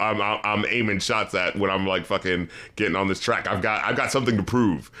 you know, I'm aiming shots at when I'm like fucking getting on this track. I've got something to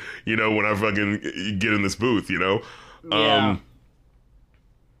prove, you know, when I fucking get in this booth, you know. Yeah.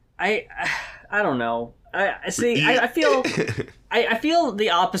 I don't know. I see. I feel I feel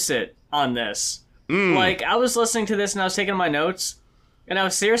the opposite on this. Like I was listening to this and I was taking my notes, and I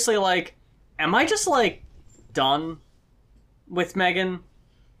was seriously like, am I just like done with Megan?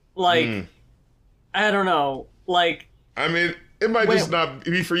 Like, I don't know. Like, I mean, it might just not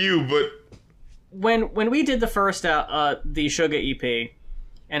be for you, but when we did the first the Sugar EP,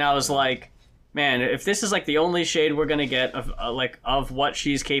 and I was like, man, if this is like the only shade we're gonna get of what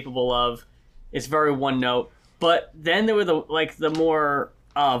she's capable of, it's very one note. But then there were the more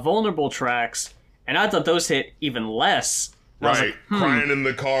vulnerable tracks, and I thought those hit even less. And right, like, crying in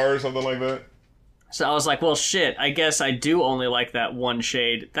the car or something like that. So I was like, well, shit, I guess I do only like that one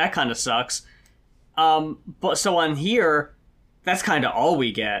shade. That kind of sucks. But so on here, that's kind of all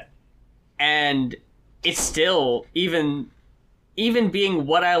we get, and it's still even being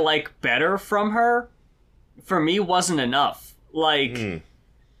what I like better from her, for me wasn't enough. Like,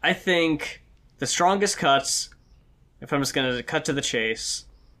 I think the strongest cuts, if I'm just gonna cut to the chase,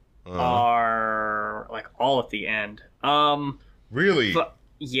 are like all at the end. Really? But,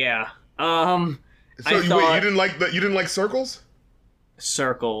 yeah. So wait, you didn't like Circles?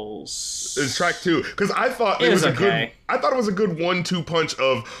 Circles. It's track 2, because I thought it was okay. I thought it was a good 1-2 punch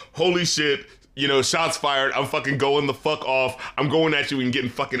of holy shit, you know, shots fired, I'm fucking going the fuck off, I'm going at you and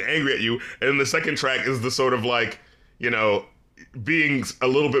getting fucking angry at you. And then the second track is the sort of like, you know, being a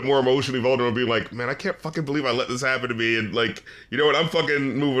little bit more emotionally vulnerable, being like, man, I can't fucking believe I let this happen to me, and like, you know what, I'm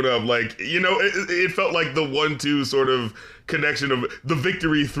fucking moving up. Like, you know, it felt like the 1-2 sort of connection of the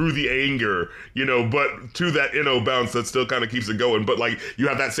victory through the anger, you know, but to that inno bounce that still kind of keeps it going. But like, you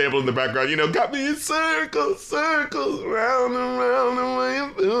have that sample in the background, you know, got me in circles, circles, round and round, the way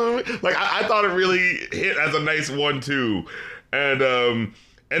you feel me. Like, I thought it really hit as a nice 1-2. And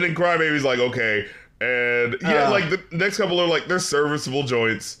then Crybaby's like, okay, And like the next couple are like they're serviceable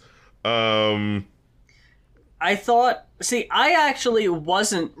joints. I actually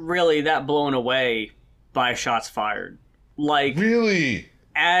wasn't really that blown away by Shots Fired. Like, really?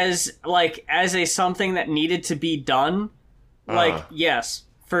 As a something that needed to be done, like, yes,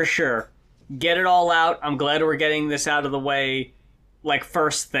 for sure. Get it all out. I'm glad we're getting this out of the way, like,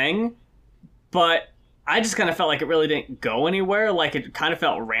 first thing. But I just kind of felt like it really didn't go anywhere. Like, it kind of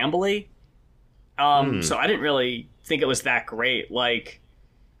felt rambly. So I didn't really think it was that great. Like,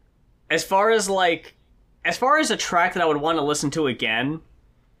 as far as a track that I would want to listen to again,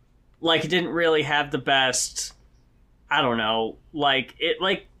 like, it didn't really have the best, I don't know,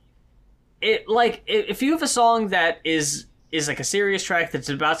 if you have a song that is like a serious track that's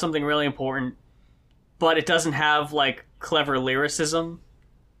about something really important, but it doesn't have, like, clever lyricism,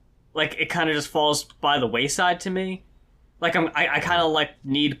 like, it kind of just falls by the wayside to me. Like, I kind of, like,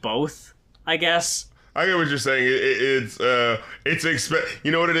 need both, I guess. I get what you're saying.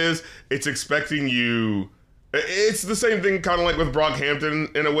 You know what it is? It's expecting you. It's the same thing, kind of like with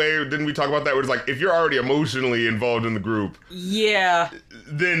Brockhampton in a way. Didn't we talk about that? Where it's like if you're already emotionally involved in the group,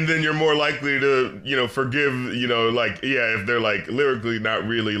 then you're more likely to forgive if they're like lyrically not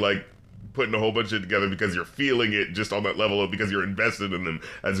really like putting a whole bunch of it together because you're feeling it just on that level of because you're invested in them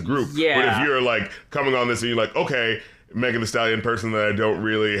as a group. Yeah. But if you're like coming on this and you're like, okay, Megan Thee Stallion, person that I don't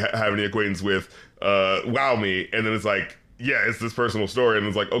really have any acquaintance with, wow me, and then it's like, yeah, it's this personal story, and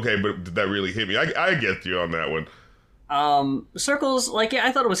it's like, okay, but did that really hit me? I get you on that one. Circles, like, yeah,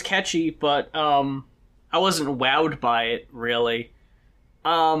 I thought it was catchy, but I wasn't wowed by it, really.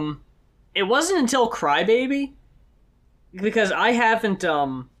 It wasn't until Crybaby, because I haven't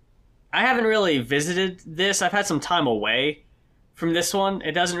really visited this. I've had some time away from this one.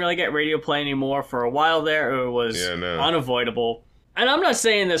 It doesn't really get radio play anymore. For a while there, it was unavoidable. And I'm not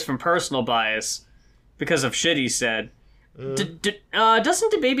saying this from personal bias, because of shit he said. Doesn't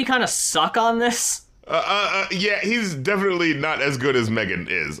DaBaby kind of suck on this? Yeah, he's definitely not as good as Megan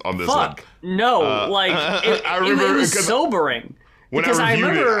is on this one. No, it was sobering. When I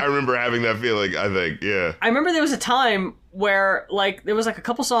reviewed it, I remember having that feeling, I think, yeah. I remember there was a time where, like, there was, like, a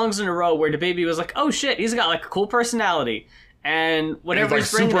couple songs in a row where DaBaby was like, oh shit, he's got, like, a cool personality. And whatever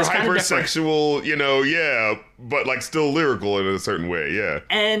he's bringing was kind of different. Super hypersexual, but, like, still lyrical in a certain way, yeah.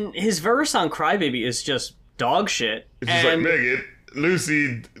 And his verse on Crybaby is just dog shit. It's just like, Megan,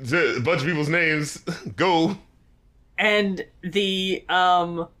 Lucy, a bunch of people's names, go. And the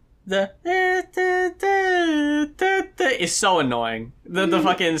is so annoying. The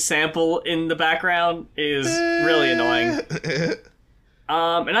fucking sample in the background is really annoying.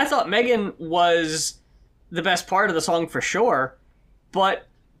 And I thought Megan was the best part of the song for sure, but...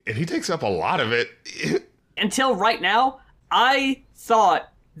 And he takes up a lot of it. Until right now, I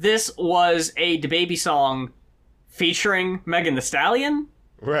thought this was a DaBaby song featuring Megan Thee Stallion.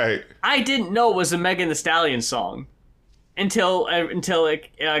 Right. I didn't know it was a Megan Thee Stallion song until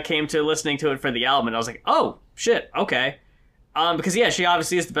it came to listening to it for the album, and I was like, oh, shit, okay. Because, yeah, she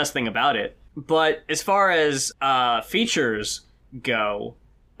obviously is the best thing about it. But as far as features go,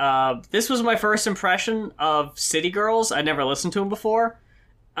 this was my first impression of City Girls. I'd never listened to them before.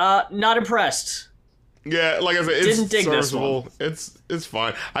 Not impressed. Yeah, like I said, it's didn't dig serviceable. This one. It's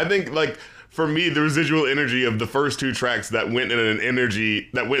fine. I think, like, for me, the residual energy of the first two tracks that went in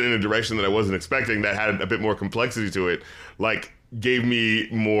a direction that I wasn't expecting, that had a bit more complexity to it, like, gave me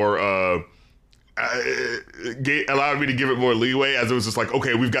more, allowed me to give it more leeway, as it was just like,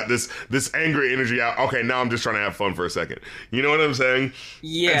 okay, we've got this angry energy out. Okay, now I'm just trying to have fun for a second. You know what I'm saying?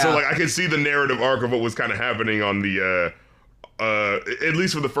 Yeah. And so, like, I could see the narrative arc of what was kind of happening on the, at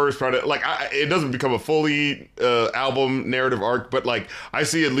least for the first part, like, it doesn't become a fully album narrative arc, but, like, I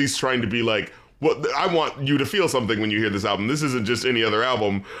see at least trying to be like, well, I want you to feel something when you hear this album. This isn't just any other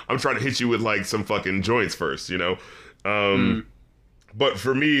album. I'm trying to hit you with, like, some fucking joints first, you know? But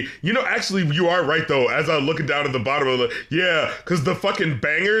for me, actually, you are right, though, as I'm looking down at the bottom of because the fucking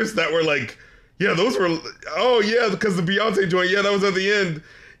bangers that were, like, yeah, those were, because the Beyonce joint, that was at the end.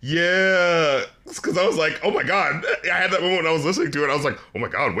 Yeah, because I was like, oh my god, I had that moment when I was listening to it, I was like, oh my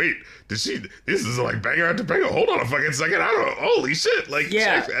god, wait, this is like banger after banger, hold on a fucking second, I don't know, holy shit, like, she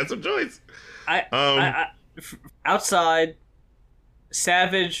actually had some joints. Outside,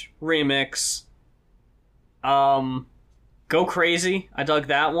 Savage remix, Go Crazy, I dug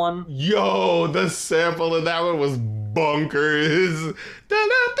that one. Yo, the sample of that one was bonkers.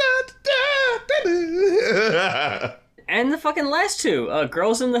 And the fucking last two,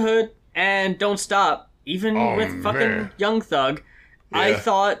 Girls in the Hood and Don't Stop, even with fucking Young Thug, I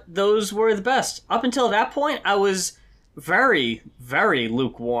thought those were the best. Up until that point, I was very, very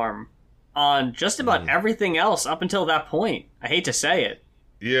lukewarm on just about everything else up until that point. I hate to say it.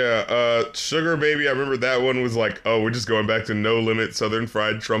 Yeah, Sugar Baby, I remember that one was like, oh, we're just going back to No Limit Southern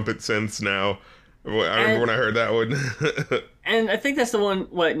Fried Trumpet synths now. I remember when I heard that one. And I think that's the one,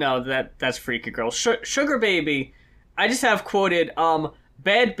 wait, no, that's Freaky Girl. Sugar Baby, I just have quoted,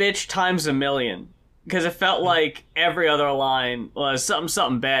 bad bitch times a million. Because it felt like every other line was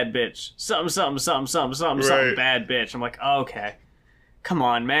something bad bitch. Something bad bitch. I'm like, okay. Come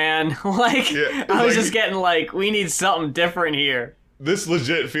on, man. Like, yeah, I was just getting like, we need something different here. This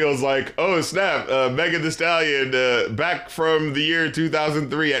legit feels like, oh snap, Megan Thee Stallion back from the year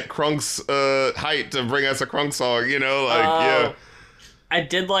 2003 at Crunk's height to bring us a Crunk song, you know, like, yeah. I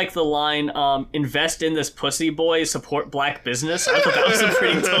did like the line, invest in this pussy boy, support black business. I thought that was a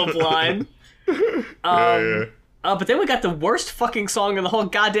pretty dope line. Yeah. But then we got the worst fucking song in the whole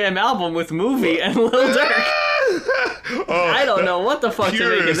goddamn album with Movie and Lil Durk. I don't know what the fuck to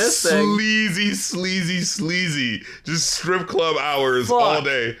make of this thing. Sleazy. Just strip club hours all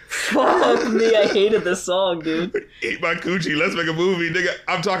day. Fuck me, I hated this song, dude. Eat my coochie, let's make a movie, nigga.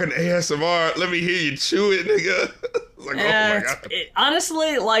 I'm talking ASMR, let me hear you chew it, nigga. Like, oh my God.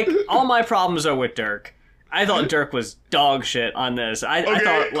 Honestly, like, all my problems are with Durk. I thought Durk was dog shit on this. I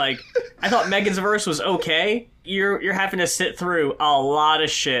thought Megan's verse was okay. You're having to sit through a lot of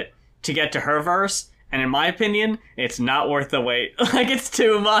shit to get to her verse. And in my opinion, it's not worth the wait. Like, it's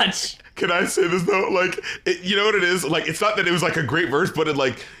too much. Can I say this, though? Like, you know what it is? Like, it's not that it was, like, a great verse, but it,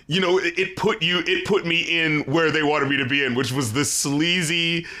 like, you know, it put me in where they wanted me to be in, which was this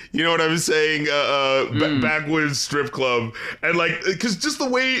sleazy, you know what I'm saying, backwoods strip club. And, like, because just the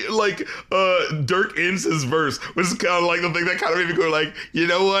way, like, Durk ends his verse was kind of, like, the thing that kind of made me go, like, you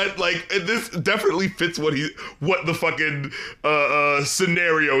know what? Like, this definitely fits what the fucking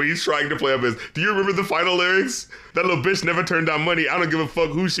scenario he's trying to play up is. Do you remember the final lyrics? That little bitch never turned down money. I don't give a fuck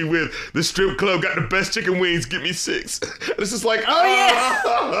who she with. The strip club got the best chicken wings. Give me 6. This is like,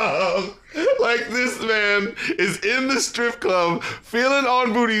 yeah. Like, this man is in the strip club, feeling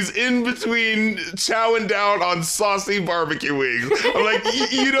on booties in between chowing down on saucy barbecue wings. I'm like,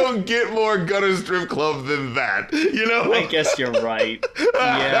 you don't get more gutter strip club than that, you know? I guess you're right.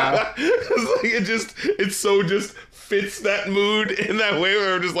 Yeah. It so just fits that mood in that way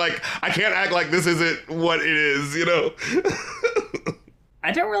where I'm just like, I can't act like this isn't what it is, you know?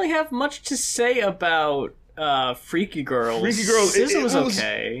 I don't really have much to say about Freaky Girls. It was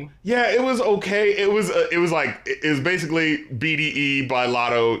okay. Yeah, it was okay. It was basically BDE by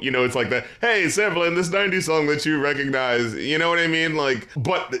Lotto. You know, it's like that. Hey, sampling this '90s song that you recognize. You know what I mean? Like,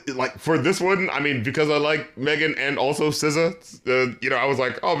 but like for this one, I mean, because I like Megan and also SZA, you know, I was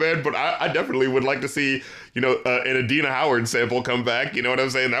like, oh man, but I definitely would like to see, you know, an Adina Howard sample come back. You know what I'm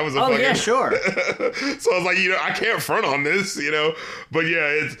saying? That was a yeah, sure. So I was like, you know, I can't front on this, you know, but yeah,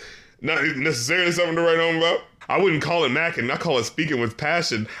 it's not necessarily something to write home about. I wouldn't call it macking. I call it speaking with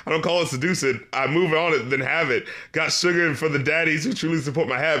passion. I don't call it seducing. I move on it, then have it. Got sugar for the daddies who truly support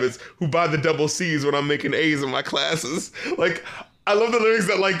my habits, who buy the double C's when I'm making A's in my classes. Like, I love the lyrics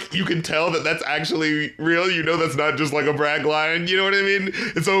that, like, you can tell that that's actually real. You know that's not just, like, a brag line. You know what I mean?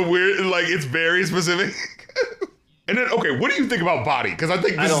 It's so weird. Like, it's very specific. And then, okay, what do you think about Body? Because I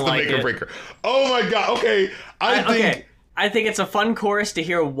think this is the make or breaker. Oh, my God. Okay. I think it's a fun chorus to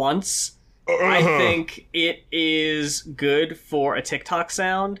hear once. I think it is good for a TikTok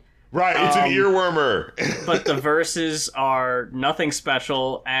sound. Right, it's an earwormer. But the verses are nothing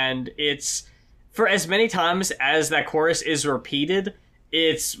special, and it's, for as many times as that chorus is repeated,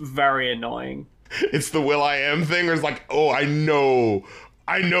 it's very annoying. It's the Will I Am thing, where it's like, oh, I know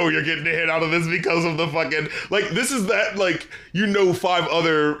you're getting a hit out of this because of the fucking, like, this is that, like, you know, 5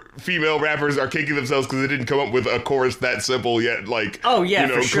 other female rappers are kicking themselves because they didn't come up with a chorus that simple yet, like, oh yeah, you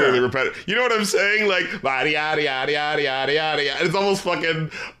know, for sure. clearly repetitive. You know what I'm saying? Like, yada yada yada yada yada yada. It's almost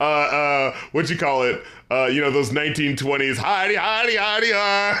fucking what you call it? You know, those 1920s hidey hidey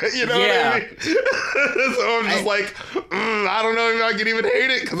hidey. You know what I mean? So I'm just like, I don't know if I can even hate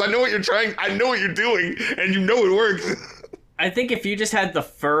it because I know what you're trying. I know what you're doing, and you know it works. I think if you just had the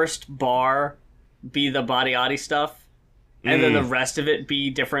first bar be the body oddy stuff, and then the rest of it be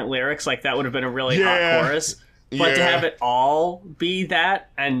different lyrics, like that would have been a really hot chorus. But to have it all be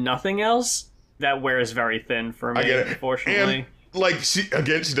that and nothing else, that wears very thin for me, unfortunately. And, like, she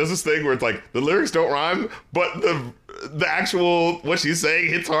does this thing where it's like, the lyrics don't rhyme, but the actual, what she's saying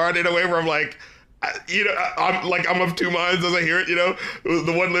hits hard in a way where I'm like, you know, I'm of two minds as I hear it, you know?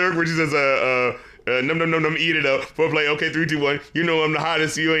 The one lyric where she says, Num num num num, eat it up. Foreplay, okay, 3, 2, 1. You know I'm the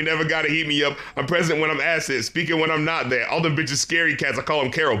hottest, you ain't never gotta heat me up. I'm present when I'm absent, speaking when I'm not there. All them bitches scary cats, I call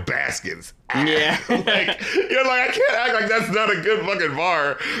them Carol Baskins. Yeah. Like, you're like, I can't act like that's not a good fucking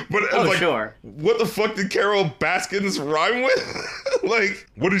bar. But it's like, sure. What the fuck did Carol Baskins rhyme with? Like,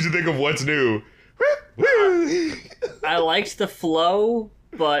 what did you think of What's New? I liked the flow,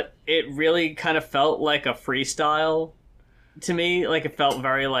 but it really kind of felt like a freestyle to me. Like, it felt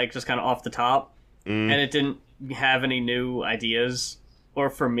very, like, just kind of off the top. And it didn't have any new ideas, or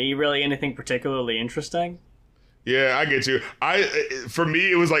for me, really anything particularly interesting. Yeah, I get you. For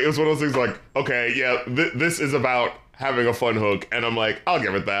me, it was one of those things like, okay, yeah, this is about having a fun hook, and I'm like, I'll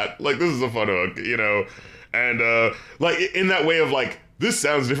give it that. Like, this is a fun hook, you know? And, like, in that way of, like, this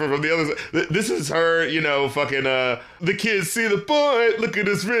sounds different from the others. This is her, you know, fucking, the kids see the point, look at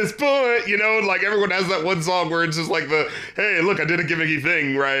his wrist point, you know? Like, everyone has that one song where it's just like hey, look, I did a gimmicky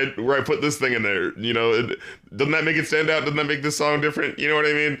thing where I put this thing in there, you know? Doesn't that make it stand out? Doesn't that make this song different? You know what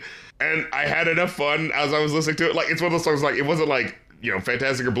I mean? And I had enough fun as I was listening to it. Like, it's one of those songs, like, it wasn't like, you know,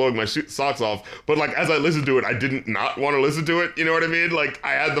 fantastic or blowing my socks off, but like, as I listened to it, I didn't not want to listen to it, you know what I mean? Like,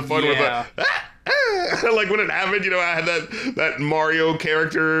 I had the fun with it. Like, when it happened, you know, I had that Mario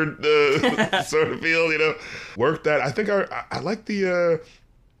character sort of feel, you know. Worked that. I think I like the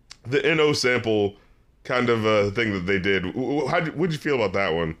NO sample kind of thing that they did. What'd you feel about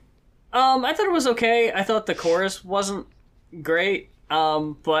that one? I thought it was okay. I thought the chorus wasn't great.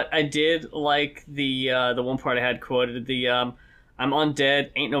 But I did like the one part I had quoted, I'm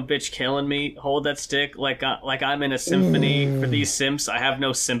undead, ain't no bitch killing me, hold that stick like I'm in a symphony, for these simps, I have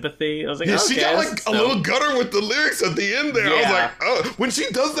no sympathy. I was like, yeah, okay, she got like a little gutter with the lyrics at the end there. Yeah. I was like, oh, when she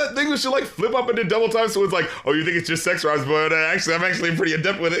does that thing where she like flip up into double time, so it's like, oh, you think it's just sex rhymes, but I'm actually pretty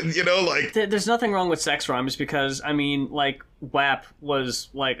adept with it, you know, like. There's nothing wrong with sex rhymes, because, I mean, like, WAP was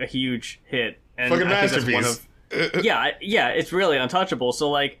like a huge hit. And fucking I think masterpiece. Yeah, it's really untouchable. So,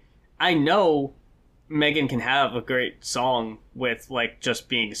 like, I know Megan can have a great song with, like, just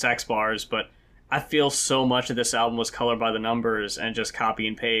being sex bars, but I feel so much of this album was colored by the numbers and just copy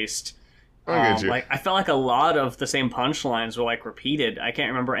and paste. I get you. Like, I felt like a lot of the same punchlines were, like, repeated. I can't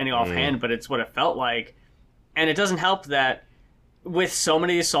remember any offhand, but it's what it felt like. And it doesn't help that with so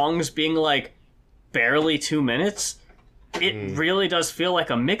many of these songs being, like, barely 2 minutes, it really does feel like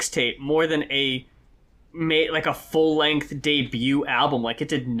a mixtape more than a full-length debut album. Like, it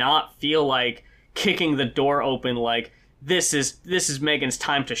did not feel like kicking the door open, like, this is Megan's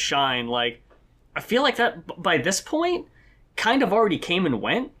time to shine. Like, I feel like that, by this point, kind of already came and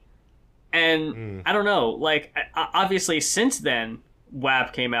went. And, I don't know, like, obviously, since then,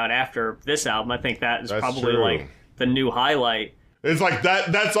 WAP came out after this album. I think that's probably, true. Like, the new highlight. It's like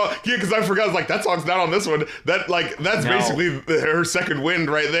that song, yeah, because I forgot, like, that song's not on this one. That's basically her second wind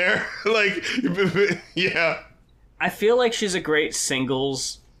right there. Like, yeah. I feel like she's a great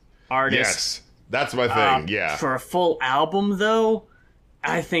singles artist. Yes, that's my thing, yeah. For a full album, though,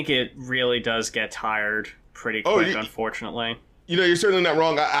 I think it really does get tired pretty quick, unfortunately. You know, you're certainly not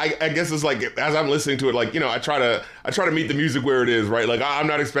wrong. I guess it's like, as I'm listening to it, like, you know, I try to meet the music where it is, right? Like, I'm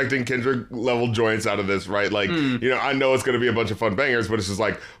not expecting Kendrick level joints out of this, right? Like, you know, I know it's going to be a bunch of fun bangers, but it's just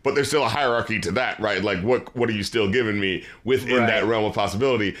like, but there's still a hierarchy to that, right? Like, what are you still giving me within that realm of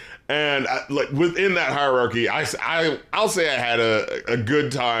possibility? And like, within that hierarchy, I'll say I had a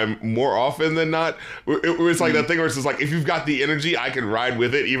good time more often than not. It was like that thing where it's just like, if you've got the energy, I can ride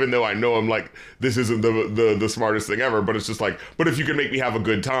with it, even though I know I'm like, this isn't the smartest thing ever. But it's just like, but if you can make me have a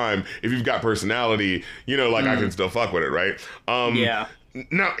good time, if you've got personality, you know, like, I can still fuck with it, right? Yeah.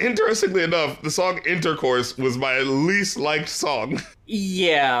 Now, interestingly enough, the song Intercourse was my least liked song.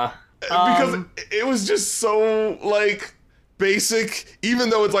 Yeah. Because it was just so, like, basic,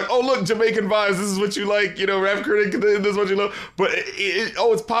 even though it's like, oh, look, Jamaican vibes, this is what you like, you know, rap critic, this is what you love, but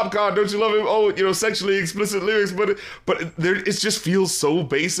it's Popcorn, don't you love him? Oh, you know, sexually explicit lyrics, but it just feels so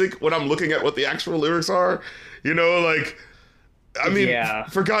basic when I'm looking at what the actual lyrics are, you know, like, I mean,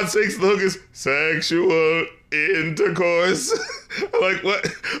 for God's sakes, the hook is sexual intercourse. Like, what?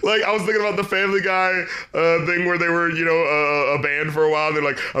 Like, I was thinking about the Family Guy thing where they were, you know, a band for a while. They're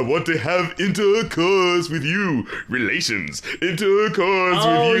like, I want to have intercourse with you. Relations. Intercourse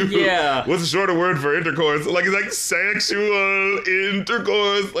with you. Yeah. What's the shorter word for intercourse? Like, it's like sexual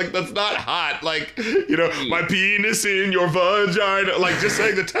intercourse. Like, that's not hot. Like, you know, my penis in your vagina. Like, just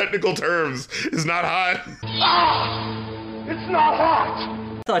saying the technical terms is not hot. It's not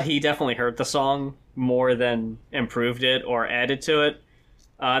hot! I thought he definitely hurt the song more than improved it or added to it.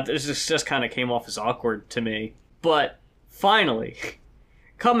 This just kind of came off as awkward to me. But finally,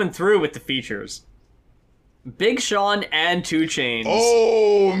 coming through with the features. Big Sean and 2 Chainz.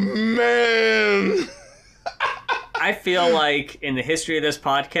 Oh, man. I feel like in the history of this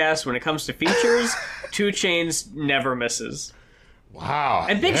podcast, when it comes to features, 2 Chainz never misses. Wow.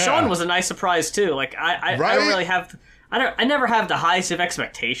 And Big Sean was a nice surprise too. Like I don't really have, I never have the highest of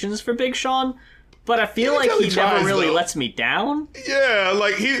expectations for Big Sean, but I feel like he never really lets me down. Yeah,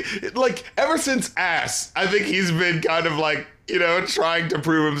 like ever since Ass, I think he's been kind of like, you know, trying to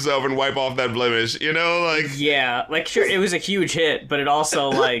prove himself and wipe off that blemish. You know, like yeah, like sure it was a huge hit, but it also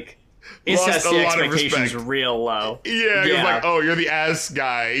like. It sets the expectations real low. Yeah, he was like, oh, you're the ass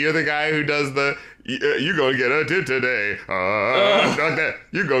guy. You're the guy who does the, you go get a tit today. Not that.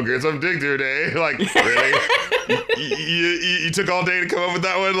 You go get some dick today. Like, really? you took all day to come up with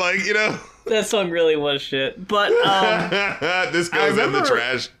that one? Like, you know? That song really was shit. But, this goes in the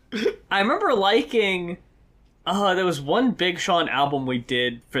trash. I remember liking, there was one Big Sean album we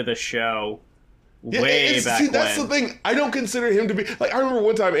did for the show. That's the thing. I don't consider him to be like. I remember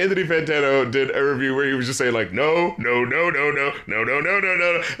one time Anthony Fantano did a review where he was just saying like, no, and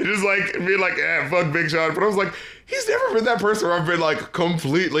just like being like, fuck Big Sean. But I was like, he's never been that person where I've been like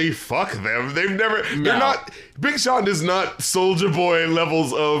completely fuck them. They've never. No. They're not. Big Sean is not Soulja Boy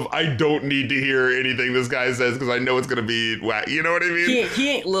levels of I don't need to hear anything this guy says because I know it's gonna be whack. You know what I mean? He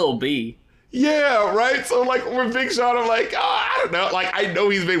ain't Lil B. Yeah, right? So, like, with Big Sean, I'm like, I don't know. Like, I know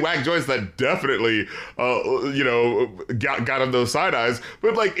he's made whack joints that definitely, you know, got him those side eyes.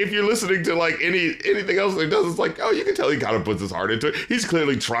 But, like, if you're listening to, like, anything else that he does, it's like, oh, you can tell he kind of puts his heart into it. He's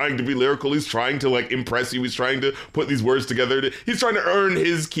clearly trying to be lyrical. He's trying to, like, impress you. He's trying to put these words together. He's trying to earn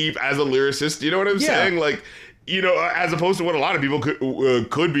his keep as a lyricist. You know what I'm saying? Like, you know, as opposed to what a lot of people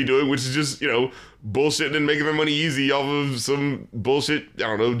could be doing, which is just, you know, bullshitting and making their money easy off of some bullshit, I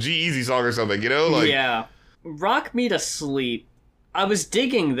don't know, G-Eazy song or something, you know? Like, yeah. Rock Me to Sleep. I was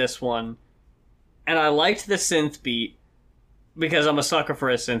digging this one, and I liked the synth beat, because I'm a sucker for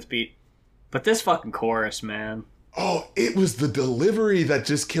a synth beat. But this fucking chorus, man. Oh, it was the delivery that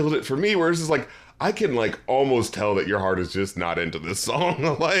just killed it for me, where it's just like, I can, like, almost tell that your heart is just not into this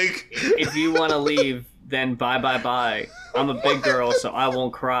song. Like, if you want to leave, then bye. I'm a big girl, so I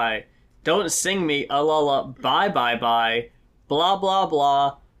won't cry. Don't sing me a la la bye, blah blah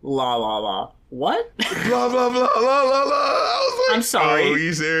blah, la la la. What? Blah blah blah la la la. I was like, I'm sorry. Oh, are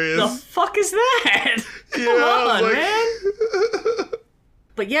you serious? The fuck is that? Yeah, Come on, like... man.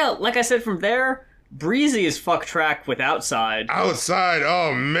 But yeah, like I said, from there, breezy as fuck track with Outside. Outside,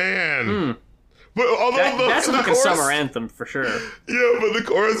 oh man. But although that's the like chorus, a summer anthem for sure. Yeah, but the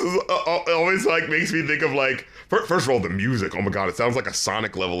chorus is always like makes me think of like first of all the music. Oh my god, it sounds like a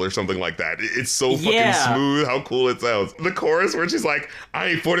Sonic level or something like that. It's so fucking smooth. How cool it sounds. The chorus where she's like, "I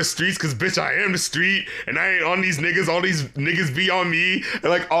ain't for the streets, cause bitch I am the street, and I ain't on these niggas. All these niggas be on me." And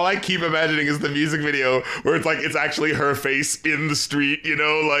like all I keep imagining is the music video where it's like it's actually her face in the street. You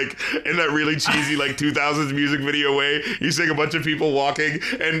know, like in that really cheesy like 2000s music video way. You see a bunch of people walking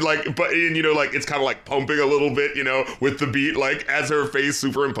and like, and you know like. It's kind of like pumping a little bit, you know, with the beat, like as her face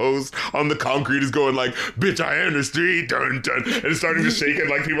superimposed on the concrete is going like, bitch, I am the street, dun dun, and it's starting to shake and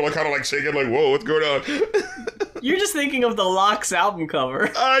like people are kind of like shaking, like, whoa, what's going on? You're just thinking of the Lox album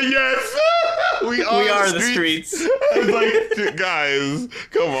cover. Yes, we are the streets. I was like, guys,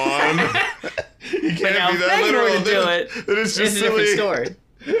 come on, you can't be that literal. Do it. That is just it's a different story.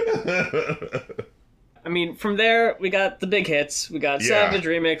 I mean, from there, we got the big hits. We got Savage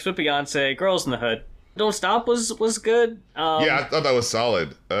Remix with Beyonce, Girls in the Hood. Don't Stop was good. I thought that was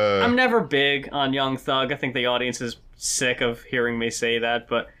solid. I'm never big on Young Thug. I think the audience is sick of hearing me say that,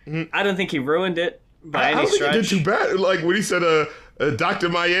 but I don't think he ruined it by any stretch. I don't think he did too bad. Like, when he said, Dr.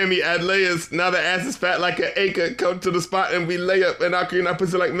 Miami add layers, now the ass is fat like an acre, come to the spot and we lay up, and I cream I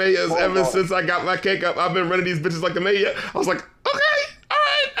pussy like mayors. Ever since I got my cake up, I've been running these bitches like the mayor. I was like, okay.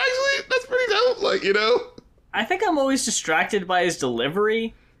 Actually, that's pretty dope, like, you know? I think I'm always distracted by his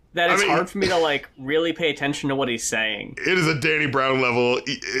delivery, that it's hard for me to, like, really pay attention to what he's saying. It is a Danny Brown level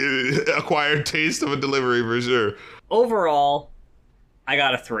acquired taste of a delivery, for sure. Overall, I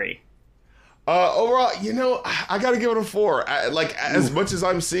got a 3. Overall, you know, I gotta give it a 4. As much as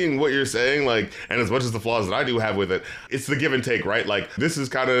I'm seeing what you're saying, like, and as much as the flaws that I do have with it, it's the give and take, right? Like, this is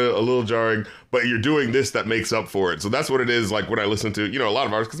kind of a little jarring, but you're doing this that makes up for it. So that's what it is, like, when I listen to, you know, a lot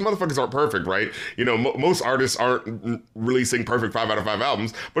of artists, because motherfuckers aren't perfect, right? You know, most artists aren't releasing perfect 5 out of 5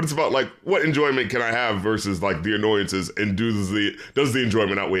 albums, but it's about, like, what enjoyment can I have versus, like, the annoyances, and does the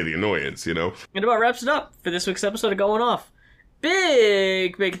enjoyment outweigh the annoyance, you know? And about wraps it up for this week's episode of Going Off.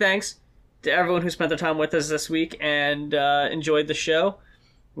 Big thanks to everyone who spent their time with us this week and enjoyed the show.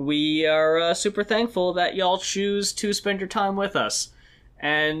 We are super thankful that y'all choose to spend your time with us.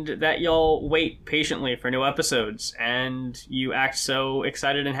 and that y'all wait patiently for new episodes, and you act so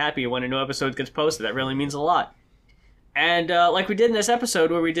excited and happy when a new episode gets posted. That really means a lot. And like we did in this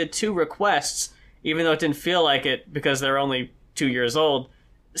episode where we did 2 requests, even though it didn't feel like it because they're only 2 years old,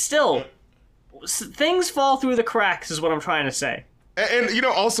 still, things fall through the cracks is what I'm trying to say. And, you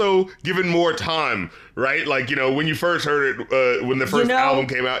know, also given more time, right? Like, you know, when you first heard it, when the first album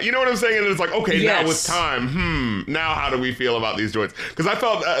came out, you know what I'm saying? And it's like, okay, now with time, now how do we feel about these joints? Because I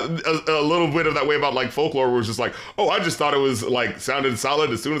felt a little bit of that way about, like, folklore, where it was just like, oh, I just thought it was, like, sounded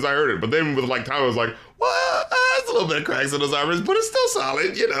solid as soon as I heard it. But then with, like, time, I was like, well, there's a little bit of cracks in those armors, but it's still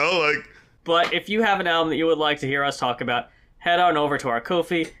solid, you know, like. But if you have an album that you would like to hear us talk about, head on over to our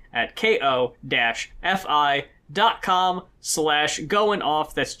Ko-fi at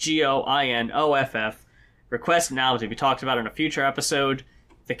ko-fi.com/goinoff. That's GOINOFF. Request an album to be talked about in a future episode.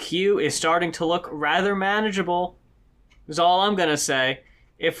 The queue is starting to look rather manageable, is all I'm gonna say.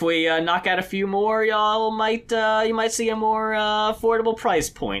 If we knock out a few more, y'all you might see a more affordable price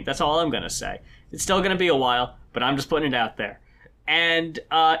point. That's all I'm gonna say. It's still gonna be a while, but I'm just putting it out there. And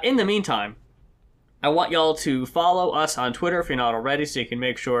in the meantime, I want y'all to follow us on Twitter if you're not already, so you can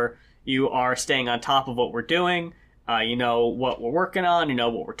make sure you are staying on top of what we're doing. You know what we're working on, you know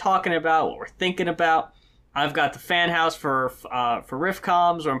what we're talking about, what we're thinking about. I've got the fan house for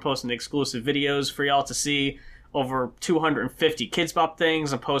RiffComs, where I'm posting the exclusive videos for y'all to see. Over 250 Kids Bop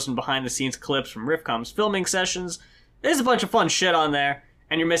things. I'm posting behind the scenes clips from RiffComs filming sessions. There's a bunch of fun shit on there,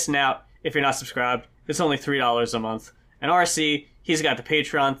 and you're missing out if you're not subscribed. It's only $3 a month. And RC, he's got the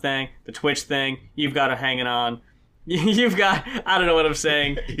Patreon thing, the Twitch thing. You've got it hanging on. You've got, I don't know what I'm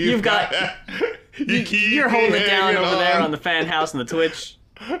saying. You're holding it down over there on the fan house and the Twitch.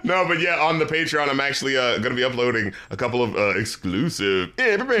 No, but yeah, on the Patreon, I'm actually going to be uploading a couple of exclusive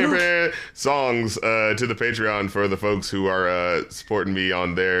songs to the Patreon for the folks who are supporting me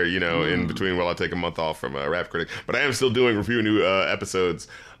on there, you know, in between while I take a month off from Rap Critic. But I am still doing review new episodes.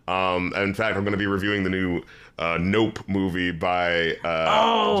 In fact, I'm going to be reviewing the new Nope movie by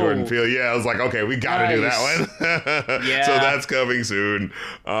Jordan Peele. Yeah, I was like, okay, we got to do that one. Yeah. So that's coming soon.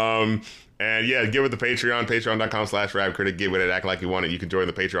 And yeah, get with the Patreon, patreon.com/rapcritic. Get with it, act like you want it. You can join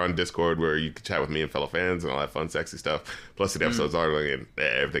the Patreon Discord where you can chat with me and fellow fans and all that fun, sexy stuff. Plus the episodes are and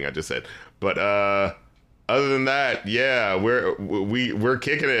everything I just said. But other than that, yeah, we're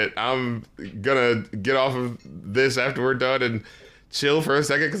kicking it. I'm gonna get off of this after we're done and chill for a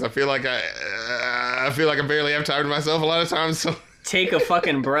second because I feel like I barely have time to myself a lot of times. So take a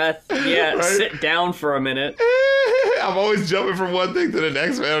fucking breath. Yeah, right? Sit down for a minute. I'm always jumping from one thing to the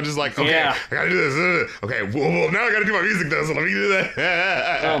next, man. I'm just like, okay, I gotta do this. Okay, whoa, now I gotta do my music though, so let me do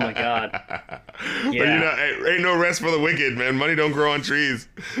that. Oh my god. Yeah. But you know, ain't no rest for the wicked, man. Money don't grow on trees.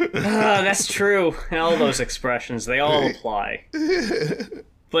 That's true. All those expressions, they all apply.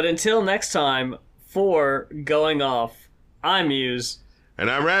 But until next time, for Going Off, I'm Muse. And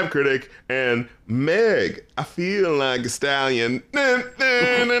I'm Rap Critic, and Meg, I feel like a stallion. It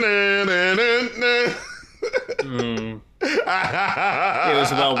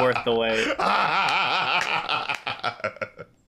was well worth the wait.